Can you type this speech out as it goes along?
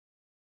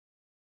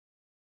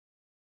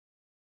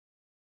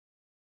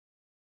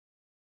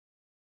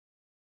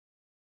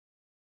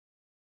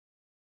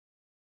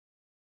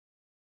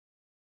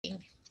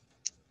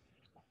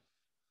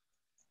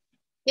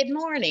Good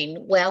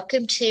morning.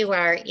 Welcome to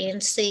our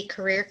NC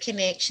Career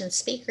Connection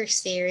Speaker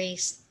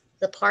Series,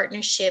 the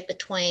partnership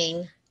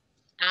between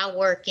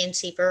iWork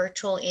NC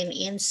Virtual and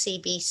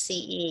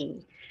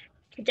NCBCE.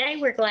 Today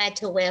we're glad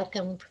to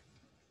welcome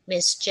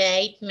Miss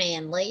Jade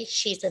Manley.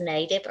 She's a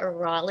native of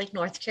Raleigh,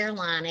 North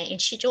Carolina, and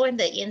she joined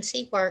the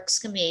NCWorks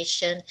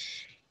Commission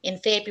in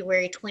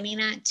February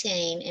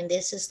 2019, and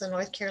this is the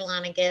North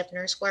Carolina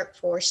Governor's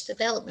Workforce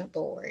Development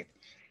Board.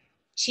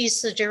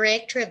 She's the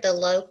director of the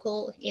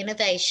Local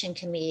Innovation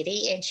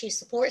Committee, and she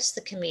supports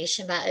the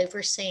commission by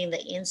overseeing the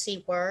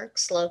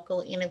NCWorks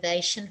Local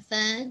Innovation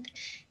Fund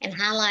and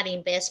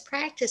highlighting best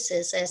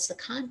practices as the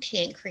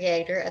content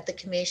creator of the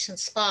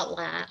commission's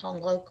Spotlight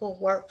on Local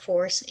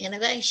Workforce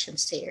Innovation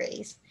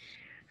series.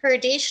 Her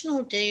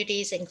additional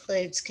duties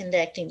includes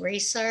conducting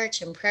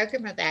research and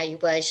program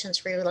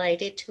evaluations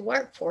related to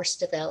workforce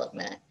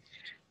development.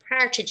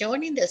 Prior to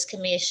joining this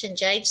commission,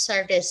 Jade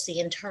served as the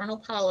internal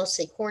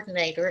policy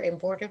coordinator and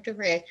board of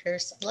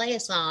directors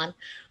liaison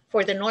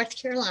for the North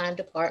Carolina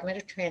Department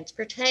of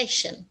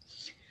Transportation.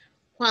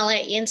 While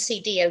at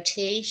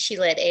NCDOT, she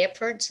led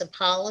efforts of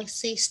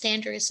policy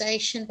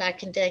standardization by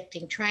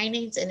conducting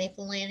trainings and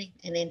implementing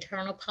an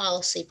internal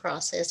policy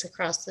process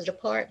across the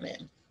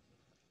department.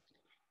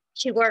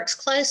 She works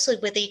closely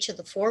with each of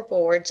the four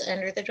boards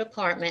under the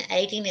department,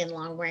 aiding in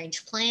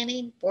long-range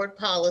planning, board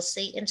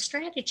policy, and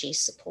strategy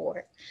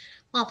support,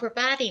 while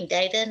providing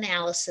data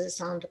analysis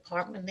on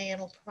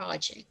departmental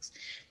projects.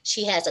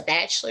 She has a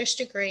bachelor's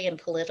degree in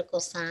political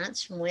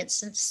science from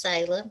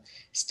Winston-Salem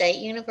State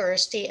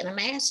University and a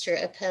master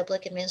of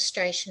public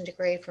administration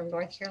degree from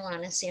North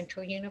Carolina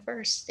Central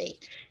University.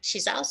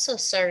 She's also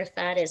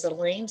certified as a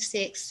Lean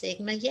Six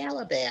Sigma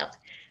Yellow Belt.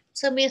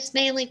 So, Miss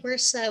Manley, we're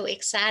so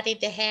excited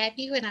to have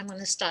you, and I'm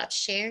going to stop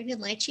sharing and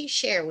let you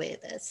share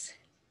with us.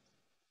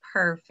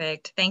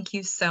 Perfect. Thank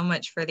you so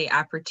much for the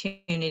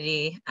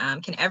opportunity.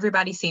 Can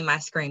everybody see my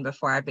screen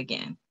before I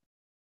begin?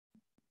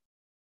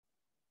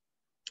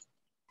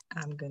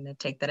 I'm going to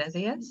take that as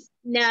a yes.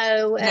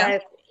 No,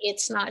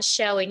 it's not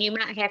showing. You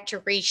might have to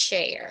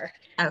reshare.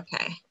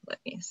 Okay, let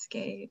me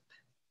escape.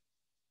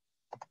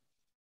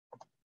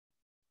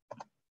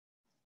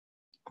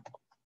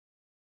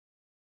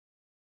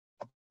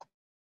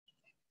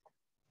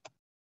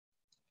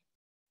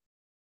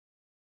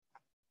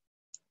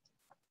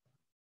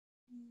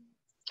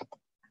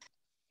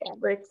 That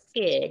looks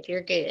good.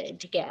 You're good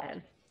to go.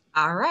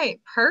 All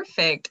right,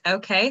 perfect.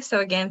 Okay,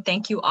 so again,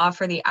 thank you all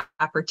for the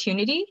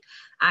opportunity.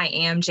 I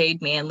am Jade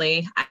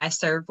Manley. I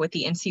serve with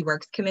the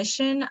NCWorks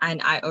Commission,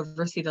 and I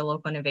oversee the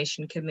Local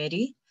Innovation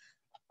Committee.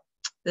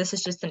 This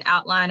is just an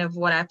outline of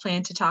what I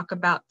plan to talk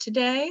about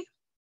today.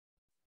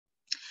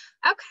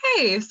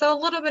 Okay, so a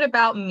little bit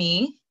about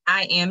me.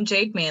 I am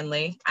Jade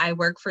Manley. I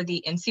work for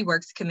the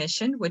NCWorks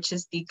Commission, which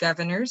is the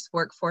Governor's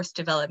Workforce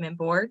Development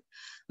Board.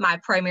 My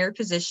primary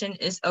position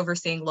is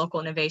overseeing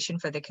local innovation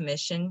for the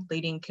Commission,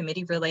 leading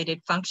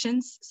committee-related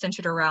functions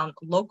centered around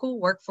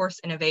local workforce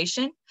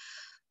innovation,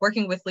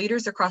 working with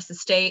leaders across the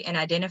state and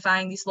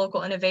identifying these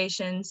local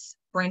innovations,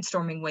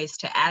 brainstorming ways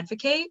to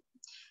advocate,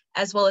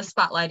 as well as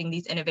spotlighting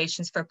these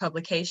innovations for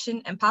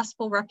publication and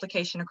possible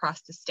replication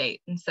across the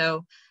state. And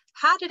so,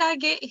 how did I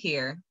get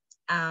here?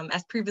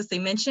 As previously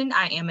mentioned,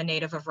 I am a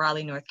native of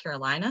Raleigh, North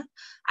Carolina.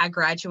 I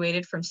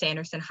graduated from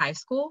Sanderson High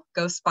School.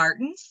 Go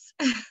Spartans.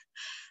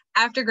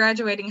 After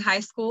graduating high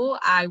school,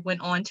 I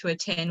went on to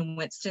attend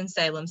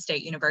Winston-Salem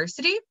State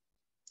University,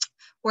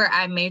 where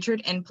I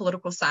majored in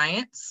political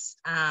science.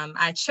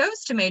 I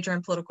chose to major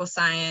in political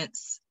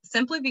science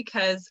simply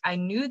because I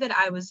knew that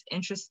I was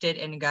interested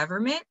in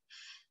government.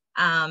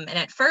 And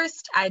at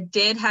first, I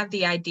did have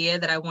the idea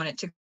that I wanted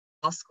to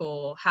law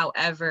school.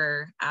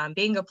 However,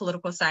 being a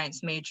political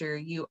science major,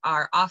 you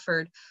are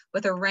offered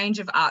with a range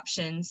of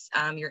options.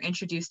 You're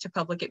introduced to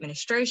public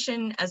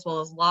administration as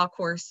well as law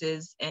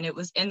courses. And it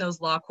was in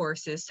those law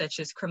courses, such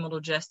as criminal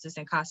justice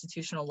and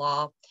constitutional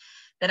law,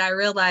 that I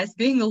realized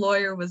being a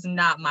lawyer was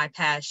not my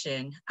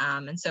passion.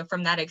 And so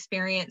from that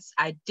experience,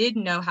 I did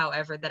know,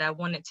 however, that I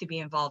wanted to be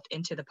involved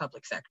into the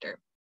public sector.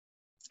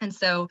 And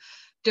so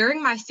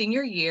during my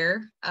senior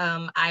year,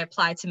 I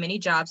applied to many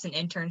jobs and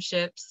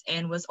internships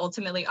and was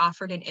ultimately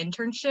offered an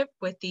internship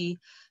with the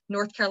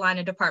North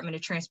Carolina Department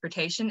of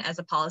Transportation as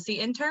a policy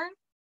intern.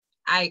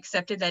 I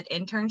accepted that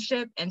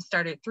internship and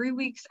started 3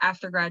 weeks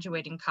after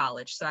graduating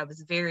college. So I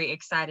was very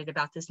excited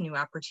about this new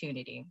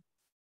opportunity.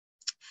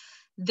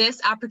 This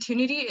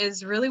opportunity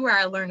is really where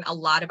I learned a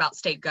lot about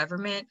state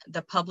government,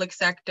 the public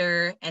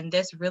sector, and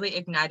this really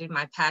ignited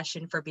my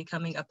passion for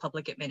becoming a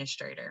public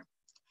administrator.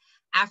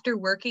 After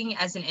working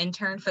as an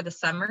intern for the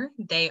summer,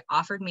 they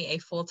offered me a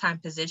full-time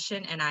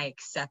position and I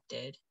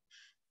accepted.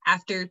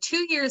 After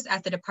 2 years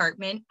at the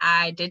department,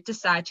 I did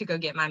decide to go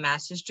get my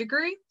master's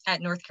degree at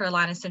North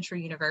Carolina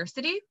Central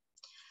University.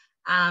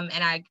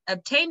 And I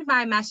obtained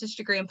my master's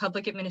degree in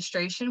public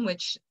administration,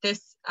 which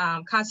this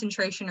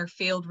concentration or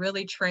field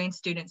really trains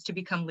students to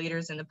become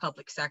leaders in the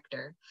public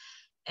sector.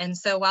 And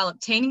so while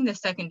obtaining the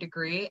second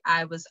degree,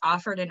 I was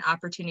offered an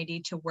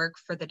opportunity to work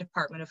for the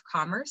Department of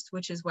Commerce,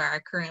 which is where I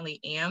currently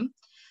am.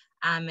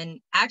 And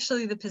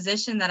actually the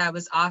position that I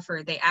was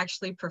offered, they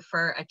actually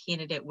prefer a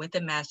candidate with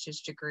a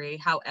master's degree.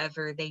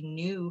 However, they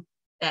knew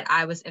that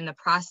I was in the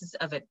process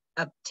of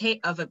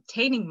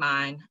obtaining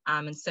mine.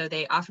 And so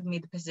they offered me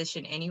the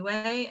position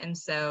anyway. And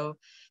so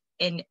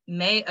in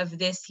May of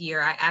this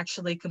year, I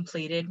actually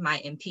completed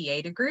my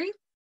MPA degree.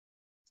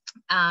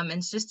 And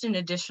it's just an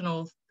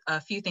additional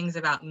few things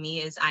about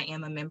me is I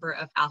am a member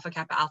of Alpha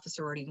Kappa Alpha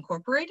Sorority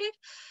Incorporated,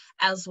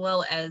 as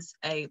well as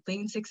a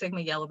Lean Six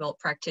Sigma Yellow Belt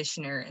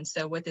practitioner. And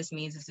so what this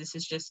means is this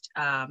is just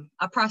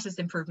a process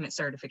improvement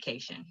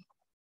certification.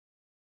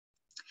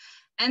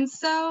 And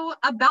so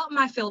about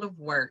my field of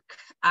work,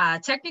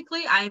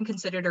 technically I am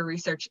considered a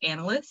research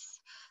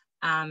analyst.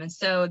 And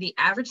so the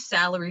average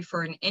salary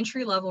for an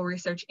entry-level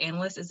research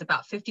analyst is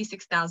about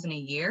 $56,000 a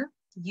year.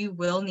 You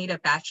will need a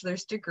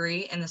bachelor's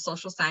degree in the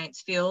social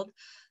science field,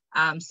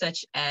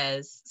 such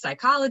as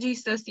psychology,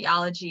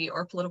 sociology,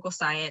 or political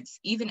science,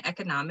 even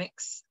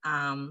economics.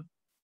 And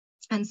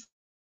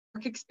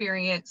work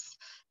experience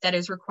that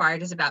is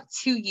required is about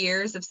 2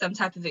 years of some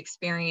type of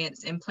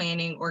experience in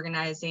planning,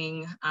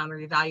 organizing, or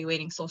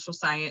evaluating social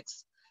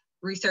science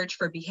research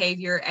for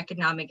behavior,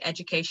 economic,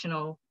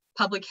 educational,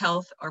 public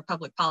health, or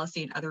public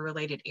policy and other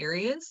related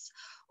areas.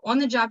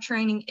 On-the-job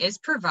training is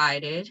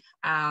provided.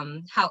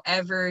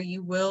 However,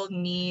 you will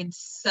need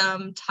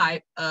some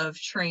type of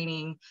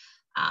training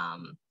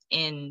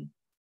in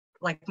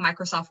like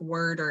Microsoft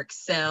Word or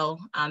Excel,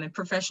 and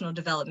professional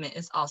development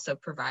is also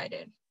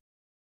provided.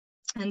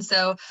 And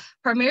so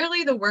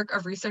primarily the work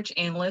of research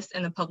analysts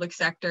in the public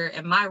sector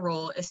and my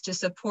role is to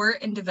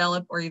support and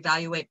develop or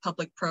evaluate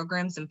public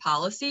programs and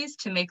policies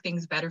to make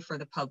things better for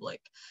the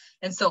public.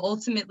 And so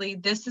ultimately,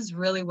 this is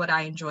really what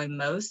I enjoy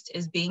most,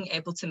 is being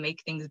able to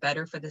make things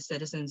better for the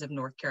citizens of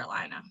North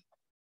Carolina.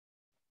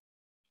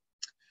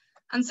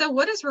 And so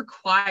what is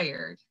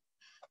required?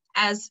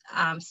 As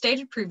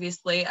stated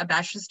previously, a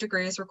bachelor's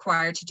degree is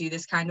required to do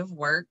this kind of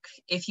work.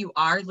 If you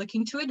are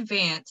looking to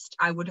advance,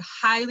 I would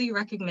highly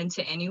recommend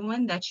to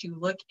anyone that you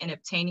look in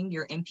obtaining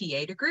your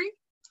MPA degree.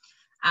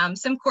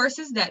 Some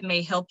courses that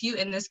may help you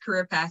in this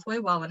career pathway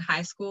while in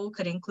high school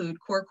could include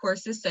core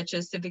courses such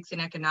as civics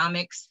and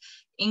economics,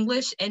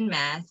 English and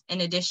math, in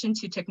addition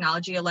to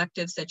technology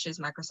electives such as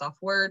Microsoft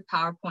Word,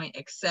 PowerPoint,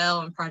 Excel,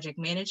 and project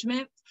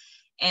management.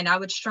 And I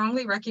would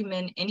strongly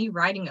recommend any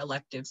writing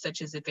electives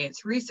such as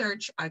advanced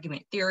research,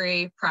 argument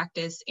theory,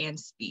 practice, and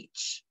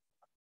speech.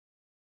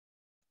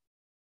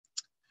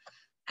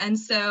 And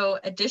so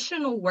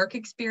additional work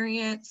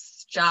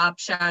experience, job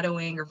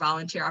shadowing, or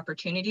volunteer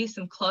opportunities,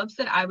 some clubs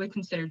that I would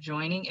consider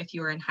joining if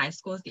you are in high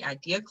school is the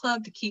IDEA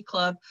Club, the Key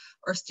Club,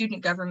 or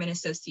Student Government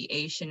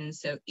Association. And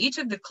so each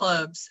of the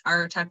clubs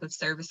are a type of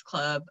service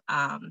club.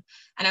 And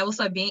I will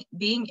say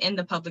being in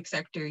the public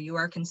sector, you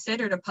are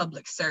considered a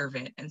public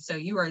servant. And so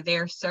you are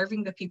there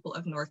serving the people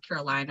of North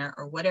Carolina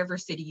or whatever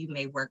city you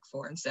may work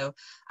for. And so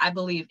I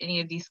believe any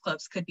of these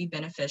clubs could be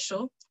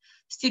beneficial.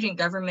 Student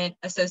Government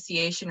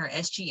Association, or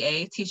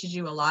SGA, teaches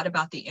you a lot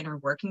about the inner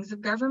workings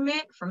of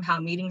government, from how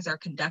meetings are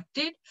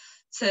conducted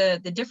to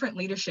the different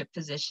leadership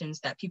positions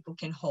that people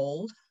can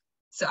hold.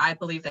 So I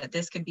believe that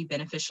this could be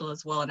beneficial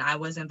as well, and I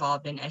was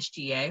involved in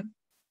SGA.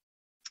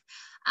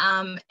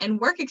 And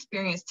work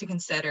experience to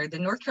consider, the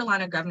North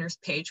Carolina Governor's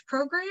Page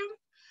Program.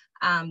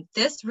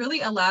 This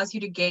really allows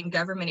you to gain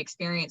government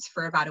experience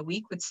for about a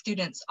week with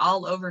students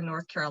all over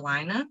North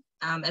Carolina,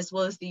 as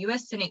well as the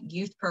U.S. Senate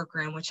Youth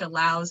Program, which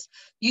allows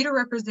you to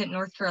represent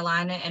North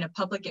Carolina in a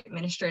public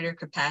administrator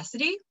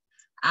capacity,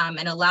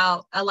 and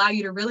allow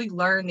you to really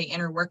learn the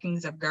inner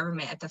workings of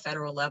government at the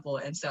federal level.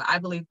 And so I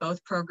believe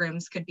both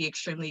programs could be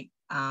extremely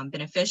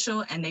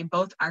beneficial, and they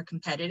both are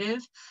competitive.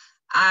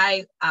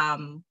 I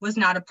was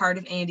not a part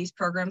of any of these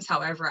programs.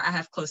 However, I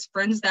have close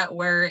friends that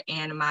were,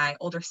 and my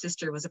older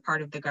sister was a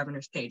part of the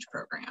Governor's Page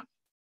program.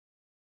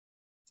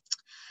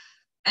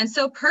 And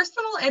so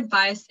personal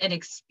advice and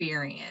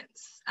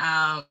experience.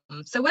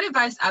 So what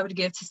advice I would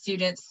give to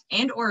students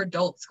and or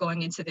adults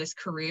going into this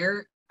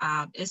career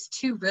is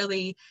to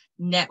really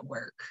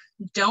network.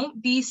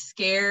 Don't be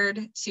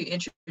scared to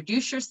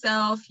introduce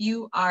yourself.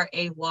 You are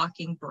a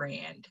walking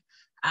brand.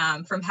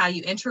 From how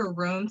you enter a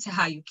room to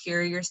how you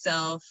carry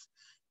yourself.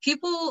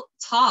 People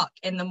talk,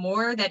 and the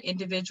more that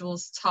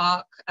individuals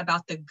talk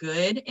about the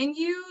good in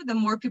you, the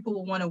more people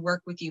will want to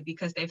work with you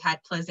because they've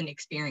had pleasant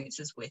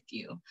experiences with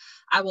you.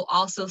 I will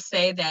also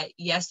say that,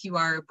 yes, you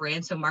are a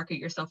brand, so market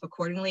yourself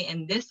accordingly.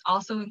 And this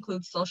also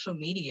includes social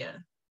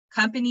media.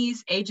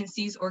 Companies,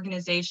 agencies,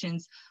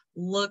 organizations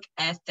look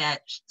at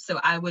that. So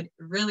I would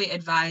really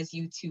advise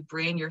you to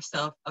brand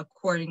yourself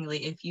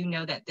accordingly if you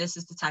know that this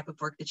is the type of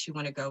work that you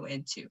want to go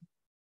into.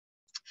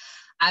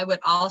 I would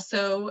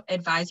also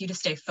advise you to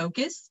stay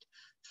focused.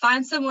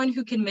 Find someone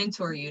who can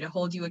mentor you, to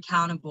hold you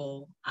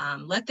accountable.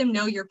 Let them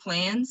know your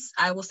plans.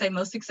 I will say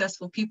most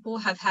successful people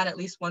have had at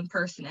least one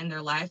person in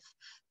their life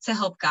to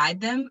help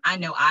guide them. I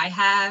know I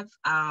have.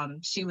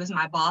 She was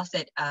my boss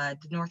at the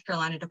North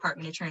Carolina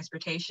Department of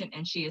Transportation,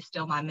 and she is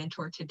still my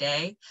mentor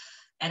today.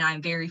 And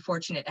I'm very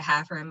fortunate to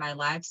have her in my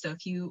life. So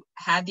if you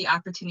had the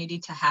opportunity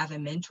to have a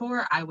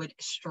mentor, I would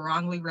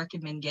strongly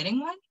recommend getting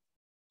one.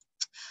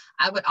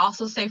 I would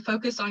also say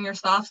focus on your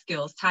soft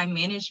skills, time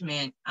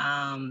management.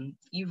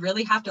 You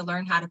really have to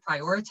learn how to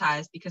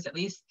prioritize, because at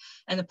least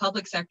in the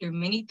public sector,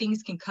 many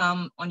things can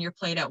come on your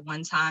plate at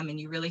one time, and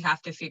you really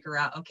have to figure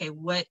out, okay,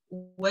 what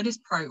is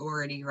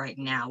priority right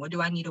now? What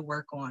do I need to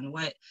work on?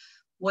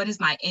 What is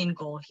my end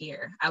goal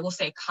here? I will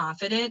say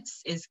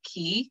confidence is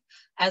key,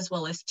 as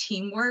well as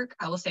teamwork.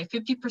 I will say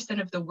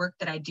 50% of the work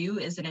that I do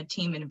is in a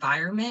team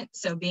environment.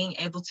 So being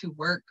able to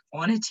work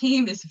on a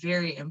team is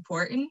very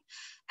important,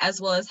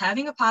 as well as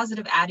having a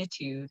positive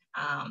attitude.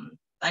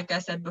 Like I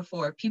said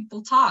before,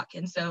 people talk.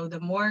 And so the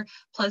more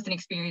pleasant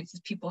experiences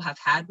people have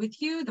had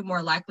with you, the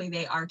more likely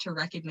they are to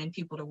recommend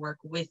people to work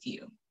with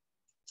you.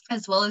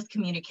 As well as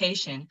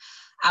communication.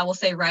 I will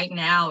say right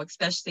now,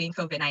 especially in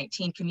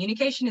COVID-19,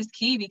 communication is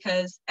key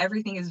because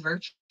everything is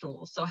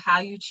virtual. So how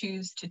you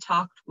choose to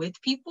talk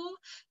with people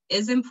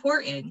is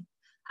important,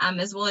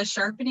 as well as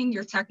sharpening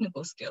your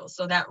technical skills.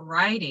 So that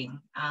writing,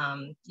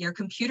 your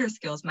computer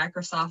skills,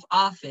 Microsoft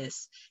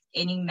Office,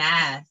 any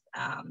math,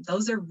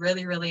 those are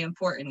really, really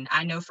important.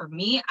 I know for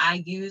me,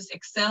 I use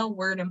Excel,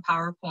 Word, and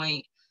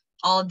PowerPoint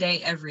all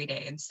day, every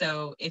day. And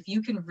so if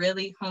you can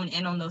really hone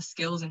in on those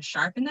skills and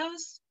sharpen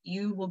those,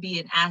 you will be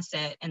an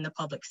asset in the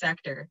public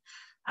sector.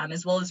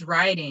 As well as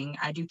writing,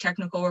 I do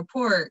technical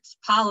reports,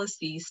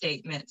 policy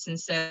statements. And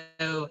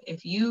so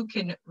if you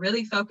can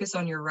really focus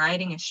on your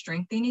writing and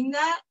strengthening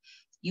that,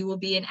 you will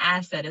be an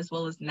asset. As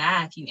well as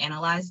math, you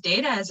analyze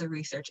data as a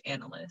research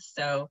analyst.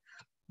 So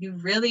you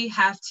really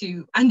have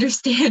to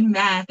understand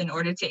math in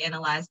order to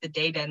analyze the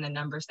data and the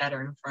numbers that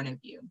are in front of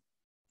you.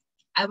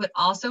 I would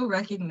also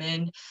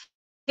recommend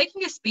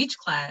taking a speech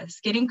class,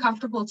 getting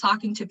comfortable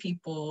talking to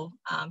people,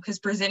 because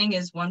presenting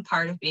is one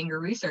part of being a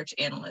research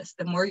analyst.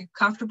 The more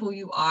comfortable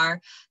you are,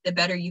 the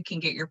better you can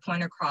get your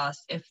point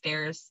across if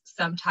there's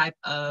some type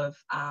of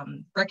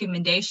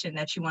recommendation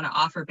that you want to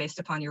offer based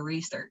upon your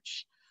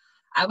research.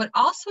 I would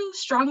also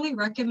strongly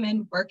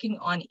recommend working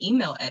on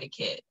email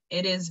etiquette.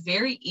 It is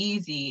very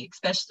easy,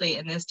 especially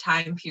in this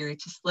time period,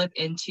 to slip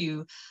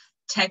into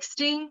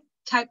texting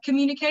type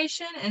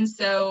communication. And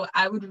so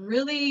I would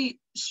really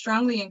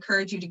strongly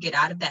encourage you to get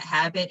out of that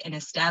habit and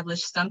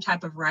establish some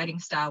type of writing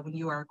style when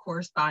you are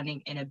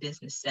corresponding in a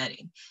business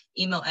setting.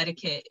 Email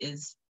etiquette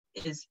is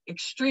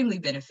extremely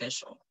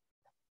beneficial.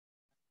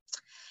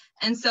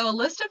 And so a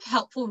list of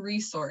helpful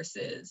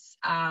resources.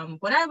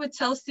 What I would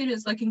tell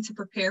students looking to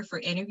prepare for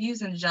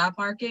interviews in the job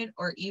market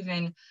or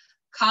even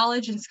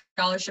college and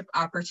scholarship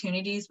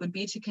opportunities would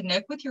be to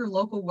connect with your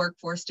local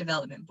workforce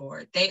development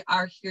board. They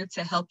are here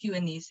to help you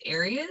in these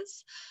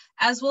areas,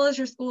 as well as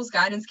your school's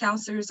guidance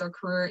counselors or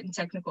career and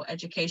technical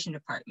education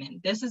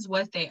department. This is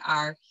what they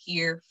are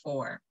here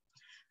for.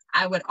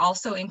 I would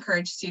also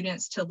encourage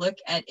students to look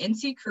at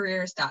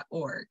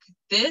nccareers.org.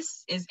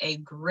 This is a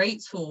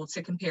great tool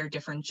to compare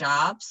different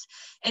jobs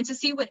and to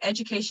see what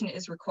education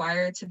is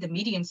required to the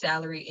median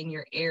salary in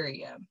your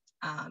area.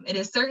 It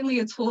is certainly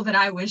a tool that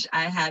I wish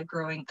I had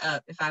growing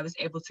up, if I was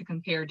able to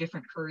compare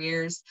different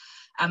careers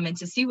and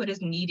to see what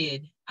is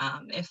needed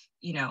if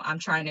I'm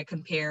trying to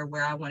compare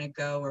where I want to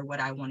go or what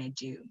I want to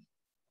do.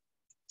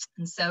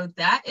 And so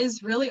that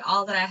is really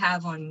all that I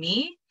have on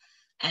me,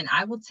 and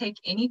I will take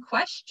any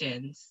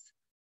questions.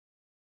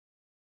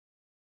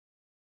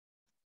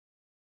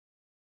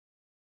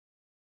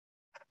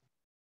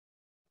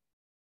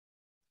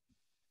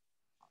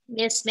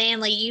 Ms.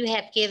 Manley, you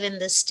have given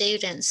the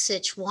students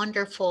such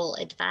wonderful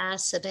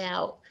advice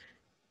about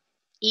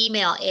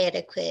email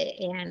etiquette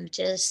and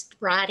just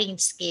writing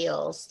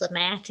skills, the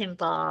math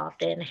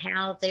involved, and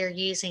how they're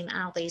using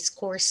all these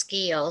core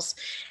skills.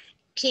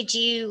 Could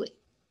you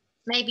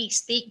maybe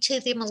speak to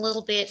them a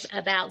little bit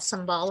about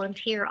some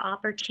volunteer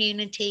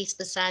opportunities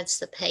besides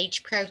the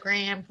PAGE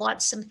program?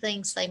 What's some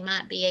things they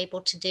might be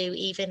able to do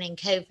even in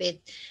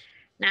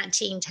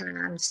COVID-19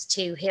 times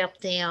to help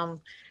them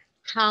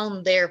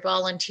hone their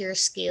volunteer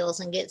skills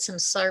and get some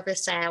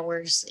service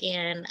hours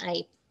in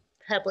a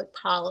public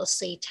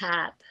policy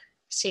type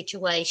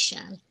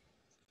situation?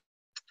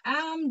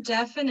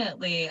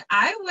 Definitely.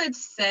 I would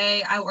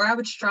say, I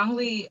would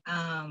strongly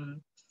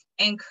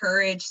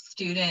encourage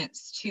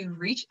students to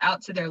reach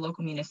out to their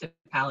local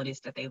municipalities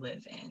that they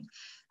live in.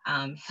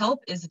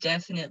 Help is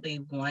definitely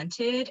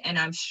wanted, and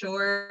I'm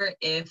sure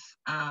if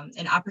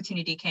an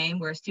opportunity came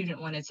where a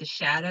student wanted to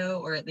shadow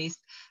or at least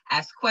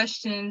ask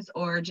questions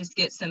or just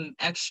get some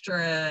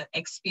extra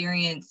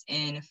experience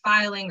in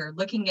filing or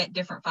looking at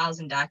different files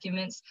and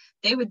documents,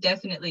 they would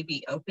definitely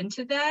be open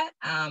to that.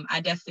 I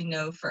definitely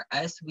know for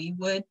us, we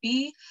would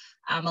be.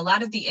 A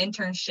lot of the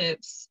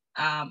internships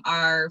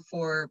are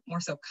for more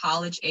so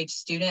college age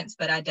students,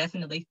 but I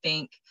definitely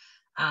think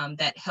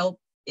that help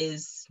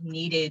is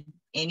needed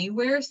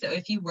anywhere. So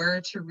if you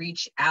were to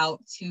reach out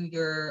to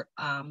your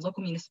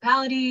local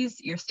municipalities,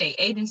 your state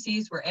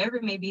agencies, wherever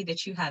it may be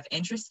that you have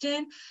interest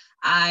in,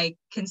 I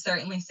can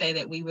certainly say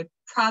that we would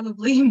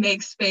probably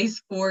make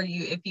space for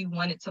you if you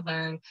wanted to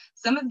learn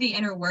some of the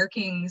inner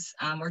workings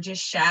or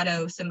just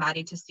shadow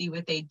somebody to see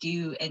what they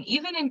do. And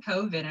even in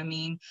COVID, I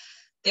mean,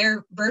 there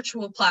are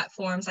virtual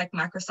platforms like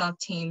Microsoft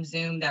Teams,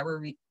 Zoom that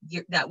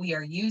we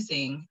are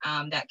using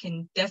that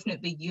can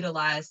definitely be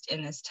utilized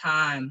in this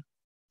time.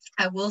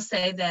 I will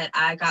say that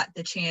I got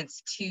the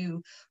chance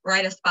to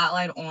write a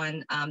spotlight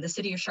on the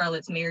City of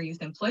Charlotte's Mayor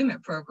Youth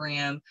Employment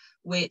Program,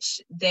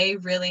 which they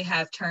really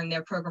have turned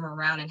their program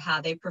around and how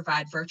they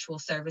provide virtual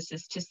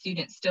services to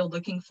students still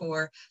looking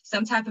for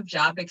some type of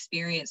job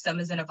experience. Some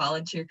is in a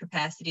volunteer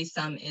capacity,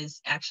 some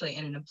is actually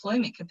in an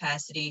employment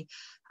capacity.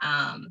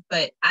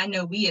 But I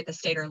know we at the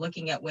state are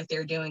looking at what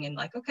they're doing and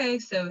like, okay,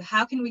 so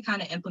how can we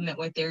kind of implement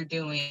what they're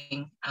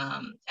doing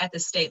at the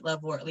state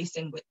level, or at least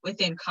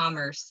within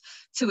commerce,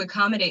 to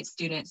accommodate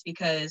students,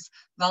 because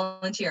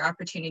volunteer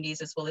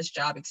opportunities as well as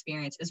job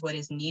experience is what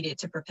is needed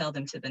to propel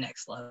them to the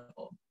next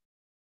level.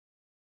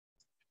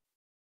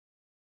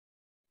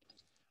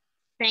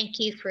 Thank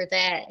you for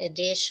that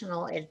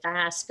additional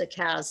advice,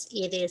 because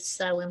it is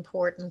so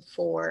important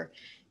for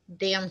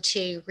them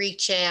to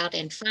reach out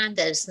and find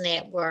those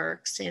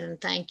networks. And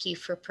thank you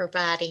for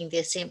providing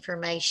this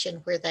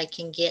information where they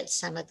can get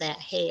some of that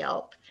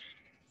help.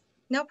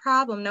 No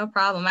problem, no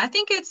problem. I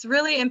think it's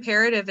really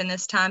imperative in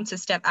this time to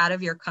step out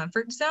of your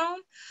comfort zone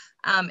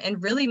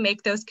and really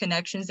make those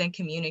connections and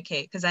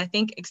communicate. Because I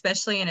think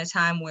especially in a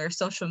time where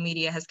social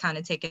media has kind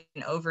of taken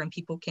over and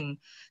people can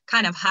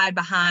kind of hide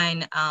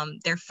behind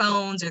their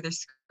phones or their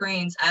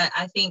screens,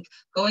 I think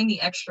going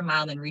the extra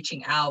mile and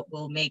reaching out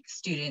will make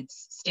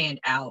students stand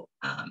out.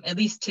 At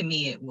least to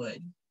me, it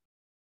would.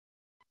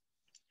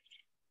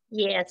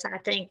 Yes, I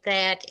think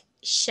that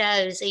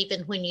shows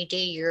even when you do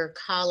your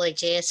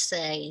college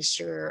essays,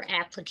 your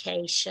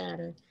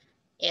application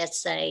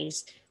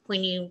essays,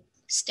 when you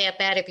step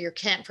out of your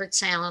comfort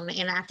zone.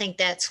 And I think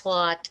that's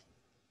what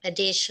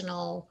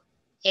additional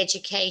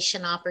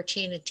education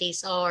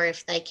opportunities are,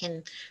 if they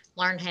can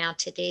learn how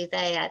to do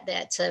that.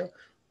 That's a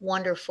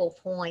wonderful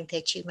point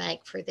that you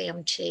make for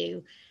them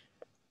to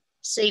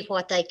see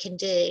what they can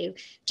do.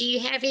 Do you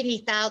have any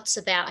thoughts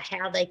about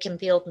how they can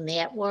build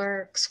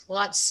networks?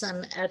 What's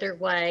some other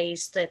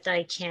ways that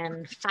they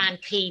can find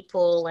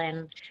people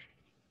and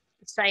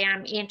say,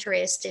 I'm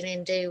interested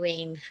in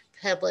doing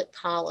public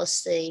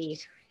policy?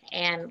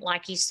 And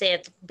like you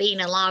said, being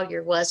a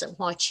lawyer wasn't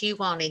what you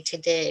wanted to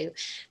do,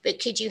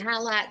 but could you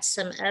highlight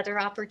some other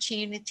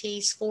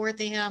opportunities for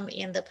them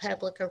in the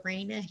public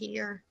arena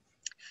here?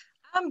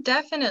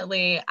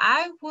 Definitely.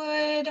 I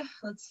would,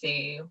 let's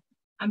see,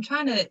 I'm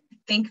trying to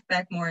think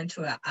back more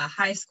into a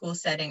high school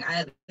setting. I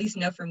at least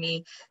know for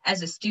me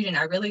as a student,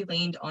 I really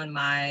leaned on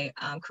my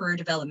career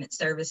development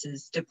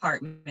services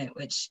department,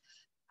 which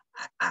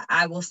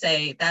I will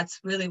say that's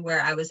really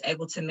where I was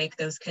able to make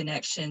those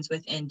connections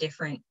within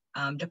different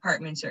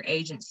departments or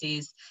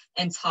agencies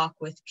and talk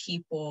with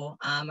people.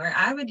 Or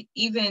I would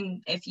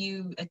even, if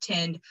you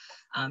attend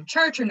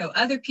church or know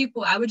other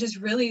people, I would just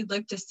really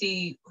look to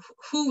see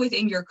who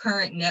within your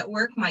current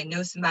network might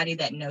know somebody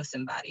that knows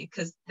somebody,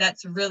 because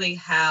that's really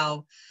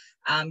how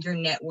your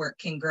network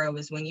can grow,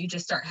 is when you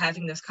just start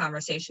having those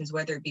conversations,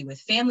 whether it be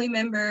with family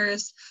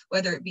members,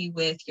 whether it be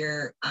with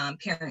your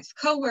parents'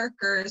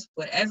 coworkers,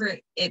 whatever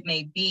it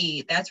may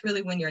be. That's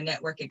really when your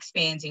network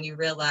expands and you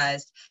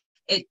realize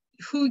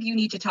who you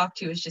need to talk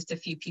to is just a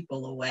few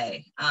people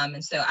away.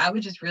 And so I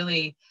would just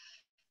really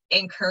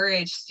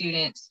encourage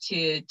students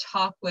to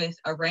talk with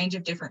a range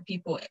of different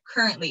people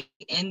currently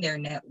in their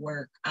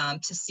network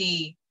to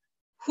see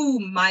who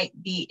might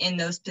be in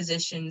those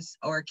positions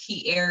or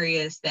key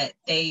areas that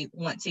they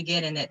want to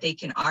get and that they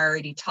can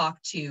already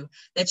talk to.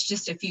 That's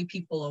just a few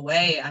people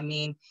away. I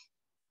mean,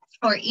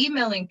 or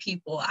emailing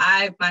people.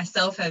 I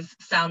myself have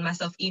found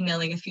myself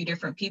emailing a few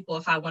different people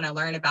if I want to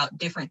learn about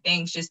different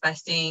things, just by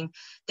seeing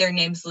their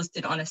names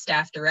listed on a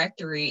staff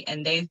directory,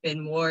 and they've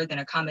been more than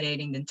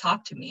accommodating than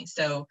talk to me.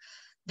 So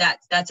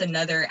that's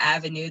another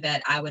avenue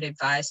that I would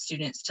advise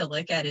students to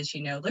look at, is,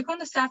 look on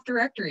the staff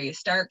directory,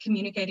 start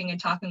communicating and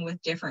talking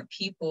with different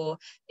people.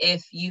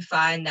 If you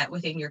find that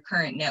within your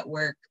current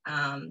network,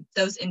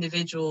 those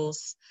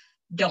individuals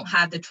don't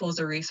have the tools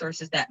or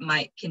resources that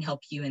can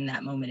help you in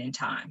that moment in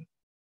time.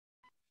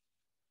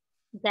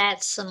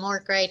 That's some more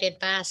great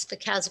advice,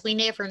 because we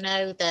never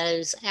know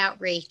those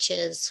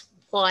outreaches,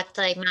 what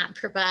they might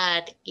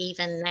provide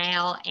even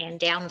now and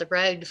down the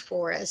road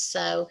for us.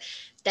 So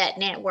that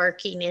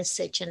networking is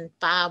such a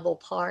viable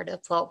part of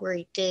what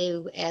we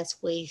do as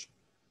we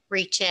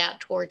reach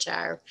out towards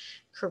our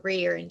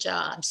career and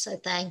jobs. So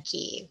thank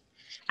you.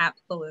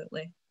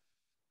 Absolutely.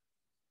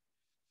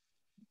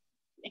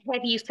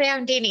 Have you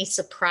found any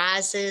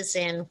surprises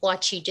in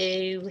what you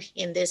do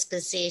in this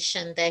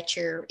position that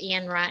you're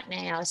in right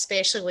now,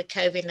 especially with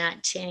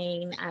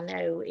COVID-19? I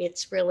know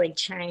it's really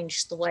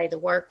changed the way the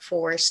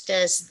workforce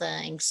does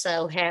things.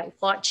 So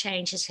what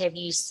changes have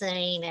you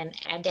seen and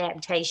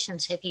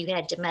adaptations have you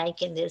had to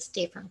make in this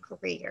different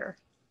career?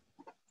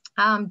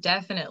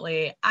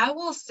 Definitely. I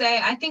will say,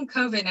 I think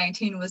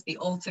COVID-19 was the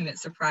ultimate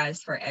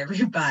surprise for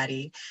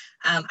everybody.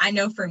 I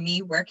know for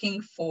me,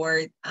 working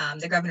for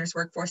the Governor's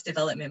Workforce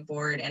Development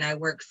Board, and I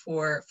worked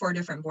for 4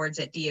 different boards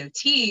at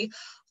DOT,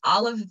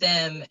 all of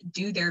them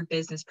do their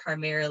business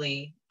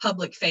primarily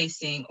public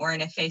facing or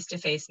in a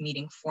face-to-face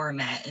meeting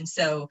format. And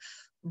so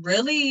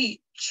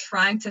really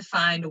trying to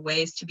find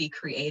ways to be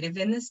creative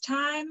in this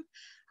time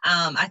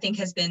I think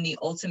has been the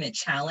ultimate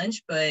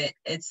challenge, but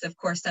it's of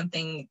course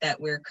something that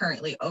we're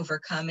currently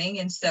overcoming.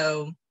 And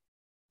so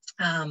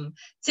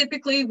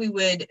typically we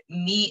would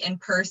meet in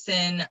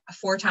person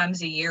 4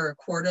 times a year or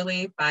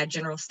quarterly by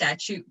general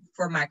statute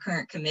for my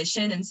current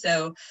commission. And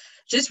so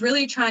just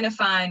really trying to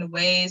find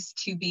ways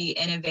to be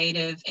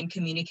innovative in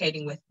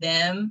communicating with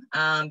them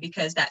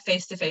because that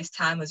face-to-face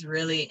time was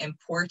really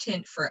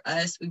important for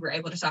us. We were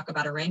able to talk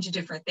about a range of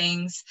different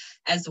things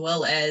as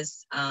well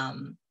as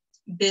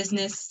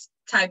business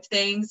type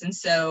things. And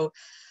so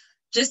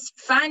just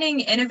finding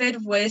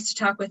innovative ways to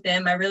talk with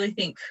them. I really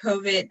think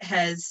COVID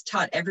has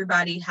taught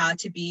everybody how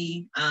to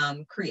be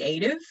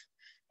creative.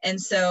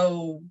 And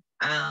so,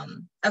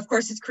 of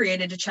course, it's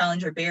created a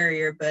challenge or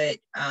barrier, but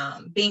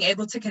being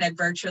able to connect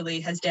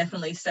virtually has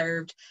definitely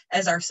served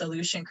as our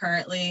solution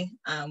currently.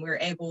 We're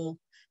able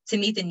to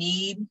meet the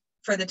need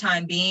for the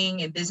time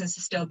being, and business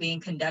is still being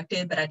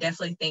conducted, but I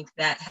definitely think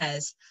that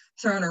has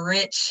thrown a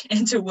wrench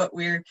into what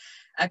we're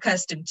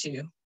accustomed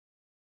to.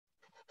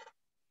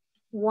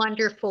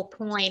 Wonderful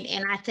point.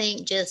 And I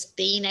think just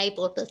being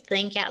able to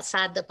think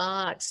outside the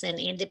box and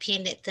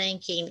independent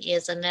thinking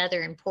is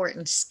another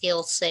important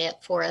skill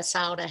set for us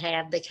all to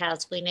have,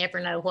 because we never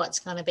know what's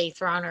going to be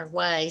thrown our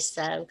way.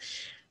 So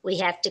we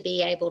have to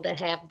be able to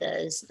have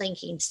those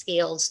thinking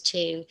skills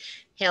to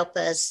help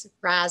us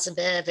rise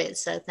above it.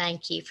 So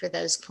thank you for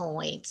those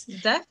points.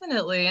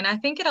 Definitely. And I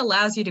think it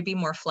allows you to be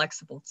more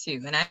flexible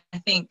too. And I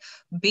think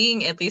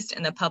being, at least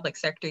in the public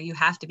sector, you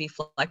have to be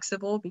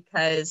flexible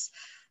because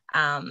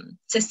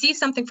to see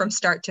something from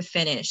start to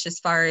finish, as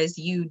far as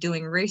you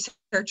doing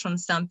research on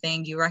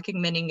something, you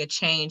recommending a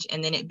change,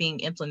 and then it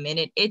being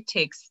implemented, it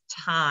takes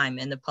time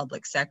in the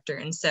public sector.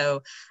 And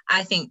so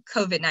I think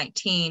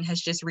COVID-19 has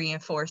just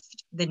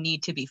reinforced the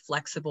need to be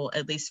flexible,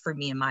 at least for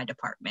me and my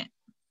department.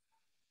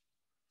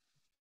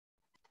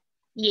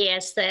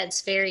 Yes,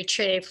 that's very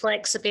true.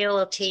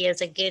 Flexibility is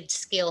a good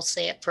skill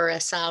set for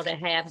us all to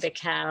have,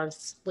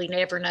 because we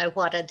never know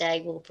what a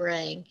day will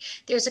bring.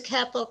 There's a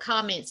couple of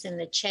comments in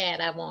the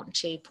chat I want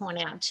to point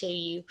out to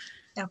you.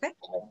 Okay.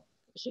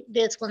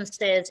 This one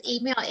says,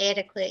 email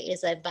etiquette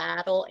is a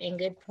vital and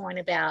good point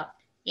about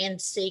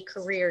NC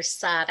career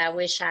site. I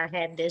wish I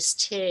had this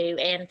too.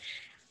 And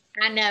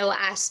I know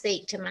I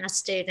speak to my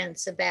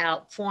students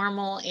about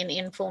formal and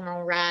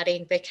informal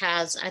writing,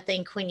 because I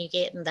think when you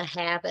get in the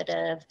habit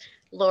of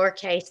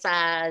lowercase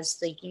i's,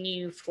 the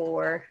U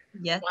for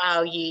Yes.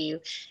 wow,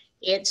 you,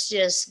 it's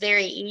just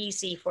very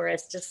easy for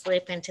us to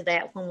slip into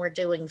that when we're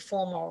doing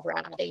formal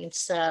writing.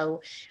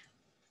 So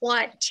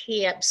what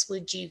tips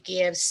would you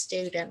give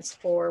students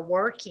for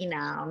working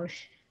on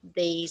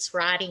these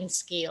writing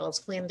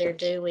skills when they're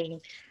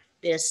doing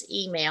this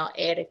email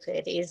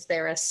etiquette? Is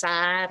there a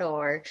site,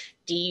 or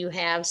do you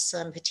have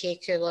some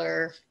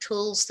particular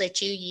tools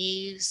that you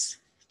use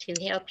to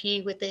help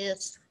you with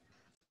this?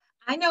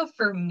 I know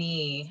for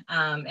me,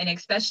 and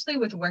especially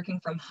with working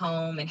from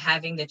home and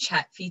having the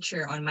chat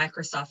feature on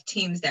Microsoft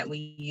Teams that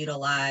we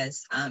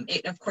utilize,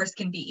 it of course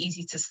can be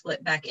easy to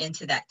slip back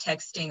into that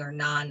texting or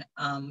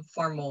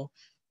non-formal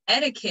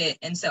etiquette.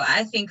 And so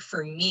I think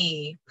for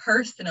me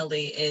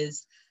personally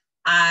is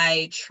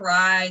I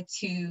try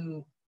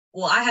to,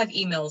 well, I have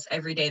emails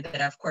every day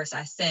that of course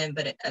I send,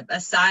 but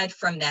aside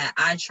from that,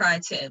 I try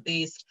to at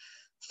least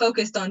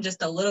focused on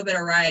just a little bit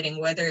of writing,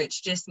 whether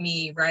it's just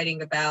me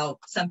writing about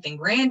something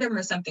random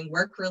or something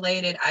work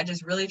related. I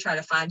just really try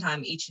to find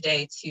time each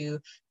day to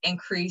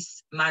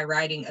increase my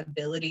writing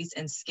abilities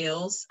and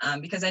skills,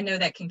 because I know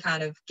that can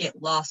kind of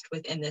get lost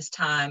within this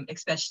time,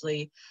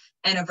 especially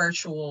in a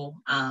virtual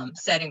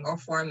setting or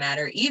format.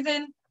 Or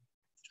even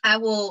I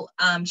will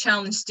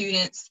challenge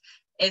students,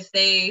 if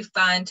they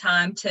find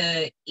time,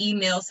 to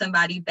email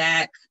somebody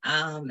back,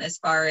 as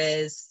far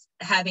as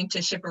having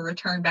to ship a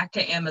return back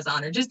to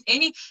Amazon, or just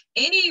any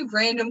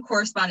random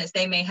correspondence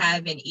they may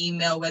have in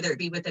email, whether it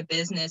be with a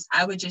business.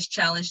 I would just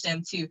challenge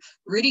them to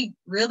really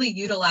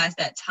utilize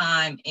that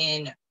time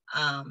in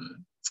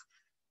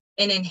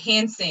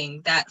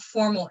enhancing that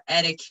formal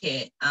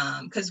etiquette,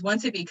 because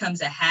once it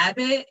becomes a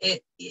habit,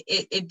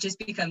 it just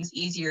becomes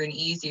easier and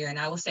easier. And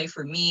I will say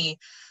for me,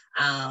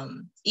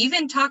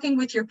 even talking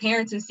with your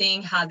parents and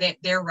seeing how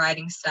their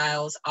writing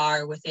styles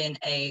are within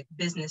a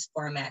business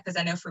format, because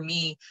I know for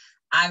me,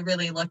 I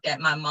really looked at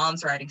my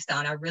mom's writing style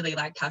and I really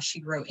liked how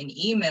she wrote in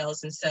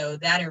emails. And so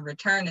that in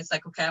return, it's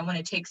like, okay, I want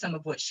to take some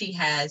of what she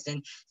has,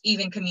 and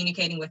even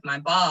communicating with my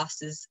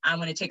boss is I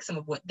want to take some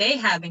of what they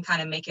have and kind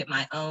of make it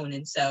my own.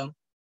 And so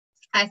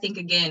I think,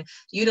 again,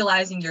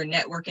 utilizing your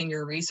network and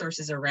your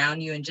resources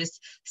around you and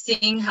just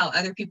seeing how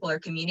other people are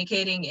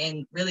communicating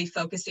and really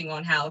focusing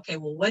on how, okay,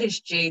 well, what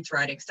is Jade's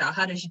writing style?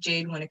 How does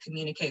Jade want to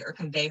communicate or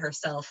convey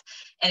herself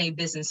in a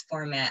business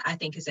format, I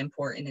think is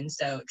important. And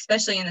so,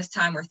 especially in this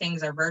time where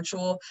things are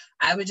virtual,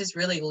 I would just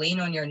really lean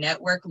on your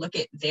network, look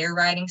at their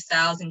writing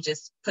styles, and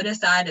just put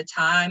aside a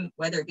time,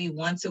 whether it be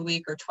once a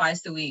week or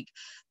twice a week,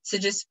 to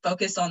just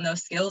focus on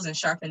those skills and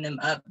sharpen them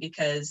up,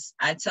 because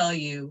I tell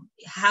you,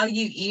 how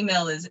you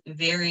email is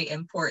very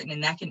important,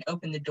 and that can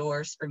open the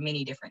doors for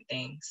many different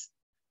things.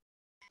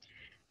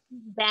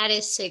 That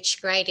is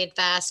such great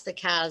advice,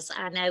 because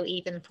I know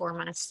even for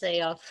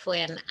myself,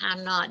 when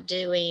I'm not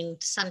doing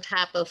some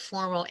type of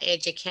formal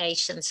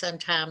education,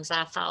 sometimes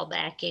I fall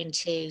back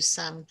into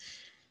some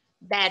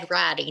bad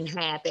writing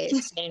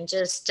habits, and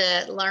just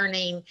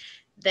learning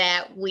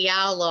that we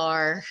all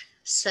are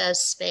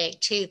suspect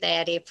to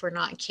that if we're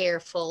not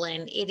careful.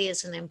 And it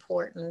is an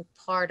important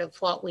part of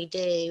what we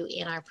do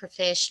in our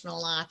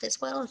professional life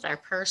as well as our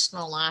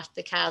personal life,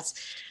 because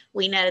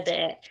we know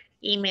that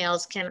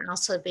emails can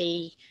also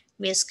be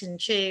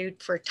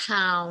misconstrued for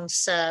tone.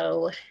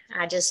 So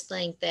I just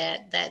think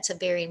that that's a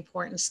very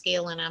important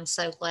skill, and I'm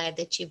so glad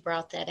that you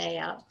brought that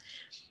out.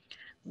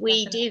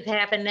 We do Definitely.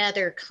 have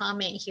another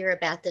comment here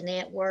about the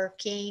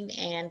networking,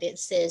 and it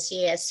says,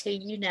 yes, who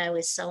you know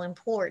is so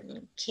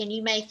important. Can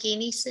you make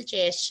any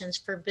suggestions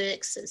for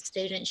books that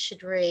students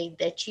should read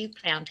that you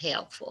found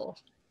helpful?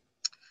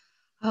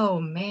 Oh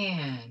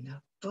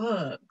man,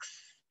 books.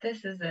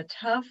 This is a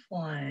tough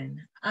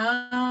one.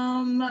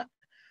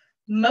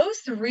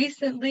 Most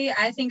recently,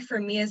 I think for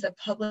me as a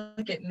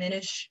public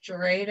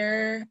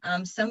administrator,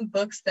 some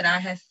books that I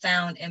have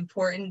found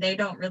important, they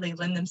don't really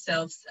lend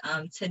themselves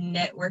to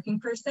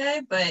networking per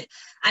se, but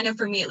I know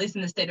for me, at least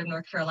in the state of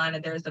North Carolina,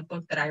 there's a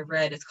book that I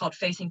read. It's called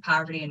Facing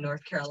Poverty in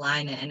North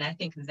Carolina, and I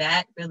think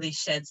that really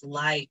sheds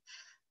light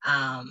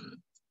um,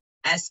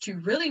 as to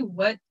really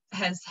what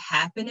has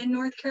happened in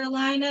North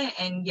Carolina.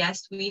 And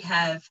yes, we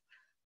have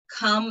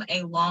come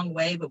a long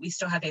way, but we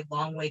still have a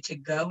long way to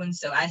go. And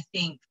so I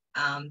think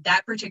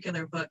that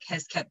particular book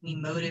has kept me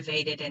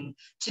motivated, and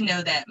to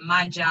know that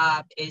my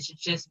job is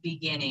just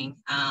beginning,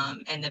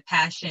 and the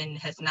passion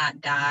has not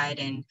died.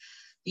 And,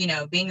 you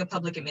know, being a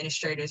public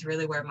administrator is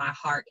really where my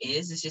heart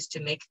is just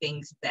to make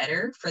things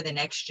better for the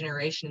next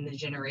generation and the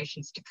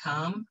generations to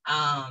come.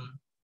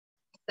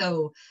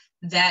 So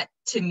that,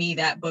 to me,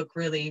 that book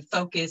really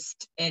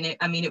focused, and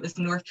it was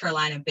North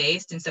Carolina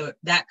based. And so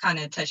that kind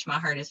of touched my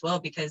heart as well,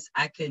 because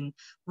I can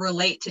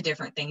relate to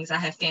different things. I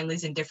have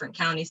families in different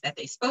counties that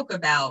they spoke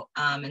about.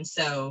 And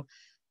so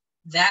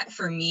that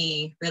for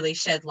me really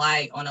shed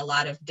light on a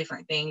lot of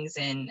different things.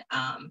 And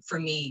for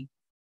me,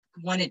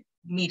 wanted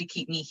me to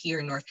keep me here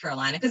in North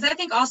Carolina, because I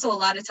think also a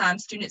lot of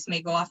times students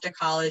may go off to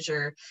college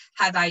or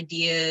have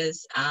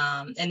ideas,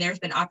 and there's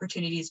been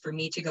opportunities for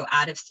me to go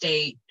out of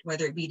state,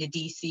 whether it be to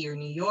DC or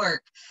New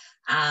York,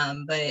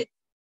 but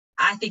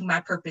I think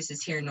my purpose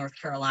is here in North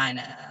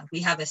Carolina.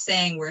 We have a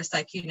saying where it's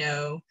like, you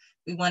know,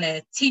 we want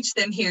to teach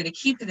them here to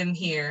keep them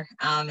here,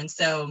 and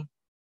so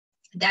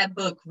that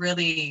book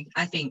really,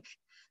 I think,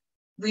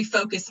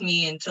 refocus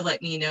me and to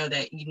let me know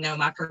that, you know,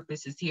 my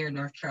purpose is here in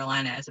North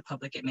Carolina as a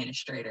public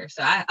administrator.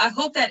 So I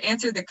hope that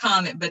answered the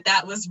comment, but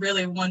that was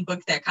really one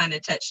book that kind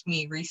of touched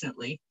me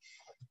recently.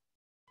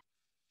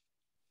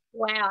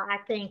 Wow, I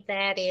think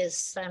that is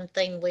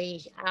something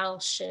we all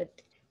should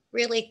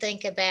really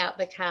think about,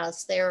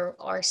 because there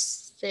are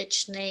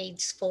such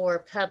needs for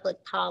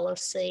public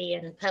policy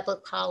and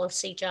public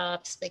policy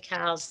jobs,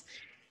 because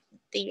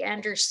the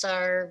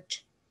underserved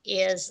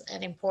is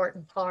an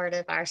important part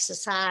of our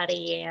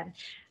society. And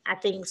I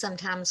think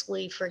sometimes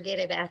we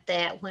forget about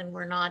that when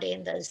we're not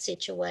in those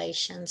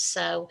situations.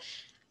 So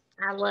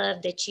I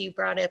love that you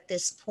brought up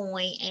this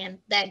point, and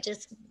that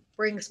just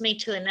brings me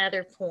to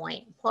another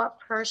point.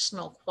 What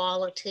personal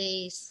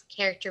qualities,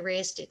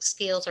 characteristics,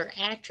 skills, or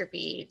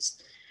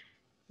attributes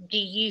do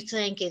you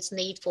think is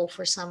needful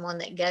for someone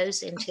that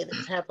goes into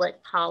the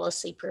public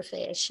policy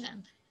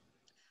profession?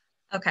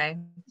 Okay,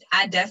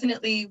 I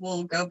definitely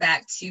will go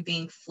back to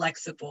being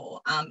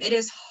flexible. It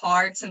is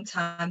hard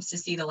sometimes to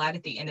see the light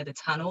at the end of the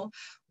tunnel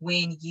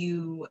when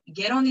you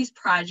get on these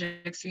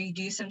projects or you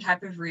do some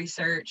type of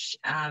research,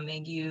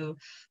 and you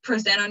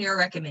present on your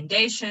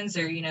recommendations,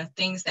 or, you know,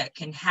 things that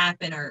can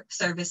happen or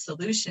service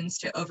solutions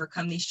to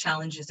overcome these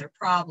challenges or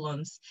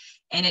problems.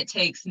 And it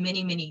takes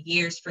many, many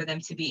years for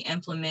them to be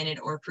implemented,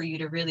 or for you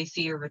to really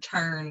see a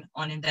return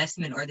on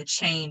investment or the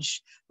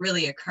change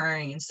really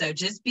occurring. And so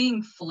just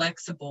being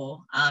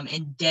flexible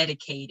and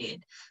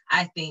dedicated,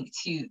 I think,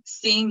 to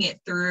seeing it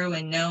through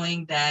and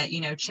knowing that,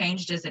 you know,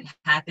 change doesn't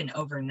happen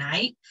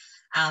overnight.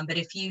 But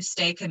if you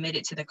stay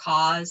committed to the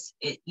cause,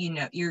 you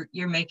know,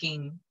 you're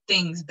making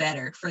things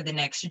better for the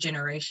next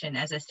generation,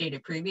 as I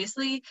stated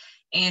previously.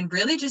 And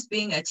really just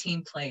being a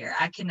team player.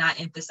 I cannot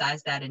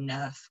emphasize that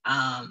enough.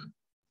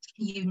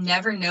 You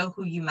never know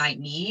who you might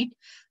need.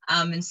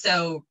 And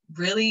so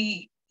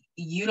really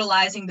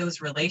utilizing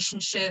those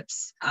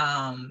relationships,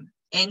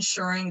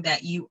 ensuring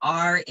that you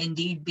are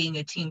indeed being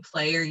a team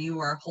player,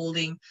 you are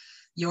holding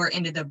your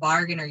end of the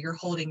bargain, or you're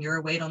holding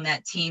your weight on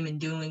that team and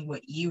doing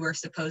what you are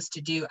supposed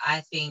to do,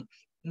 I think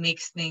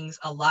makes things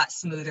a lot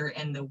smoother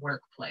in the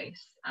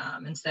workplace.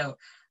 And so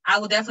I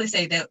will definitely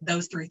say that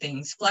those three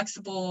things,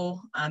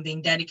 flexible,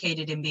 being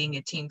dedicated, and being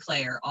a team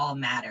player, all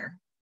matter.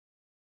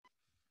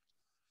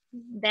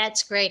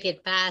 That's great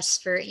advice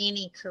for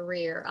any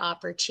career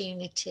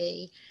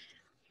opportunity.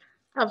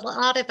 A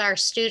lot of our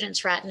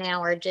students right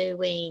now are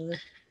doing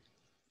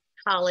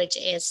college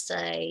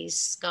essays,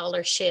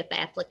 scholarship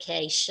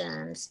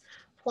applications.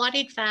 What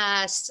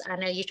advice, I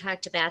know you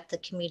talked about the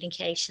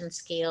communication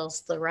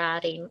skills, the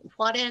writing,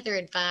 what other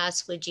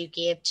advice would you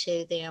give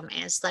to them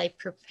as they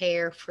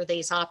prepare for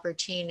these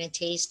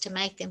opportunities to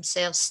make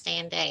themselves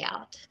stand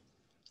out?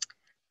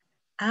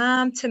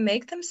 To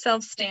make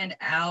themselves stand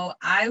out,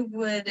 I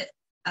would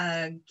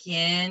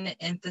again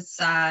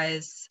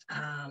emphasize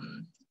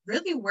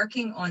really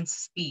working on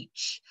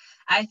speech.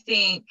 I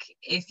think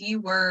if you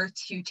were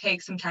to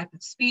take some type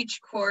of speech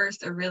course,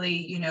 or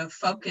really,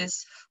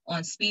 focus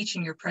on speech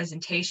and your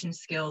presentation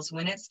skills,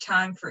 when it's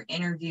time for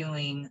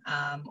interviewing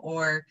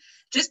or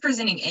just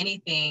presenting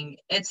anything,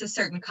 it's a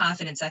certain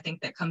confidence, I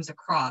think, that comes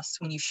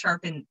across when you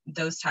sharpen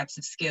those types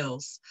of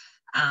skills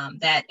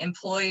that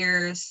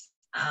employers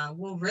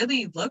will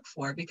really look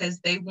for, because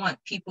they want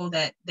people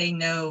that they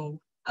know,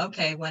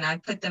 okay, when I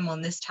put them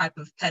on this type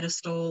of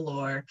pedestal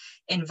or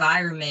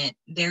environment,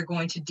 they're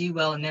going to do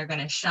well and they're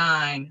going to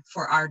shine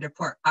for our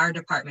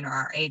department or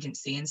our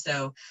agency. And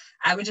so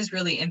I would just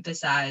really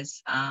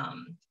emphasize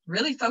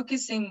really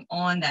focusing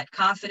on that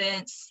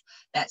confidence,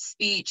 that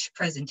speech,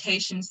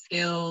 presentation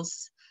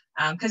skills,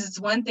 because it's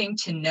one thing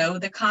to know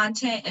the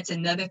content, it's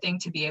another thing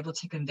to be able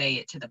to convey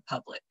it to the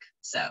public.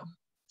 So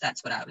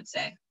that's what I would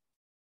say.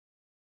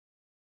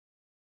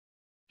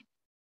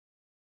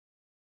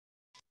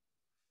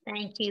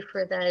 Thank you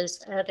for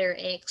those other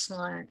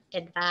excellent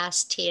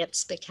advice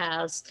tips,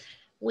 because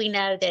we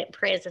know that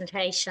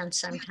presentation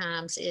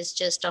sometimes is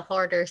just a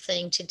harder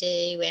thing to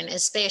do. And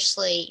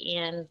especially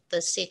in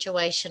the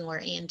situation we're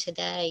in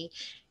today,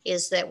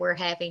 is that we're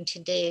having to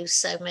do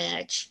so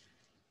much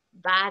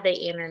by the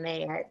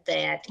internet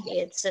that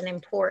it's an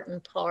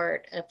important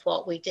part of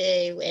what we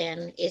do.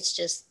 And it's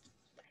just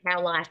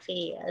how life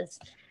is.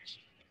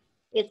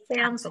 It